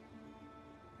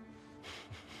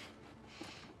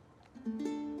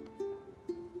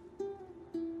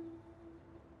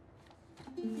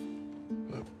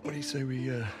 What do you say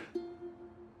we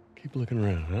keep looking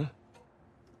around, huh?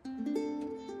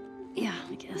 Yeah,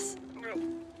 I guess.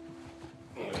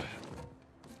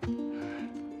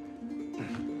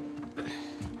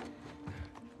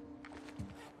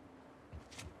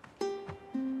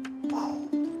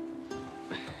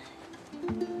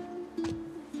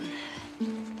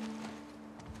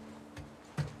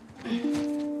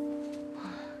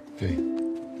 Hey.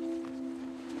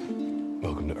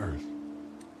 Welcome to Earth.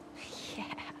 Yeah.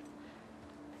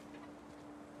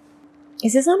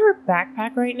 Is this on her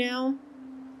backpack right now?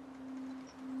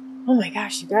 Oh my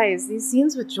gosh, you guys, these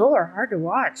scenes with Joel are hard to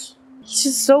watch. He's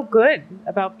just so good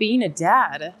about being a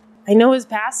dad. I know his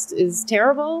past is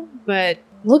terrible, but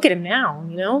look at him now,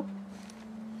 you know?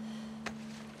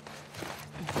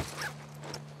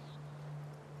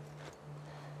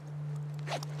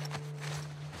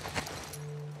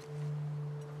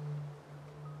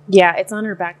 Yeah, it's on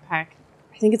her backpack.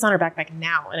 I think it's on her backpack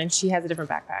now, and then she has a different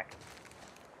backpack.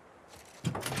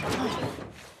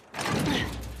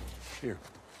 Here.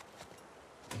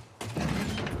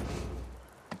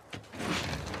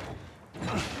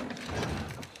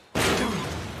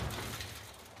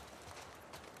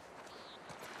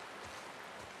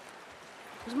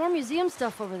 There's more museum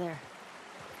stuff over there.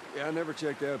 Yeah, I never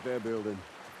checked out that building.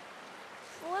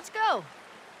 Well, let's go.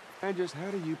 And just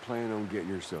how do you plan on getting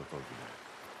yourself over there?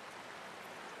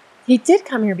 He did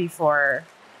come here before.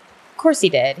 Of course he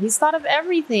did. He's thought of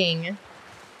everything.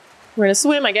 We're gonna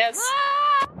swim, I guess.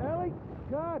 Ah! Ellie,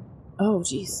 God! Oh,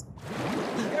 jeez.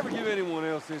 You ever give anyone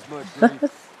else this much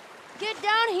grief? Get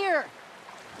down here!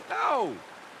 No!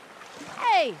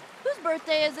 Hey, whose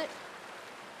birthday is it?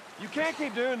 You can't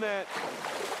keep doing that.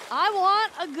 I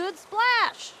want a good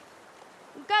splash.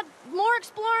 We've got more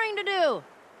exploring to do.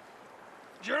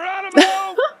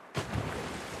 Geronimo!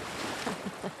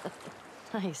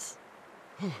 Nice.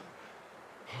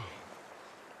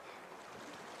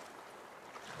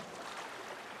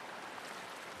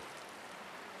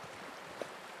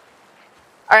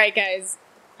 All right, guys.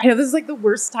 I know this is like the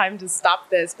worst time to stop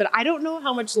this, but I don't know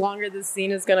how much longer this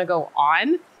scene is going to go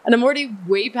on. And I'm already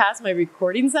way past my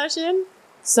recording session.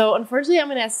 So unfortunately, I'm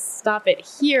going to stop it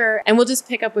here and we'll just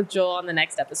pick up with Joel on the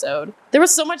next episode. There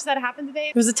was so much that happened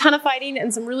today. There was a ton of fighting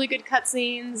and some really good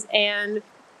cutscenes, and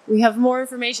we have more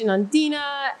information on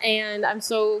Dina, and I'm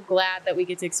so glad that we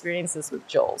get to experience this with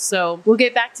Joel. So we'll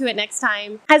get back to it next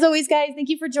time. As always, guys, thank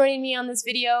you for joining me on this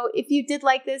video. If you did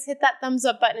like this, hit that thumbs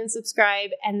up button and subscribe,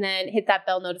 and then hit that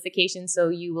bell notification so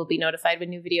you will be notified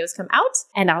when new videos come out.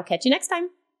 And I'll catch you next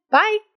time. Bye.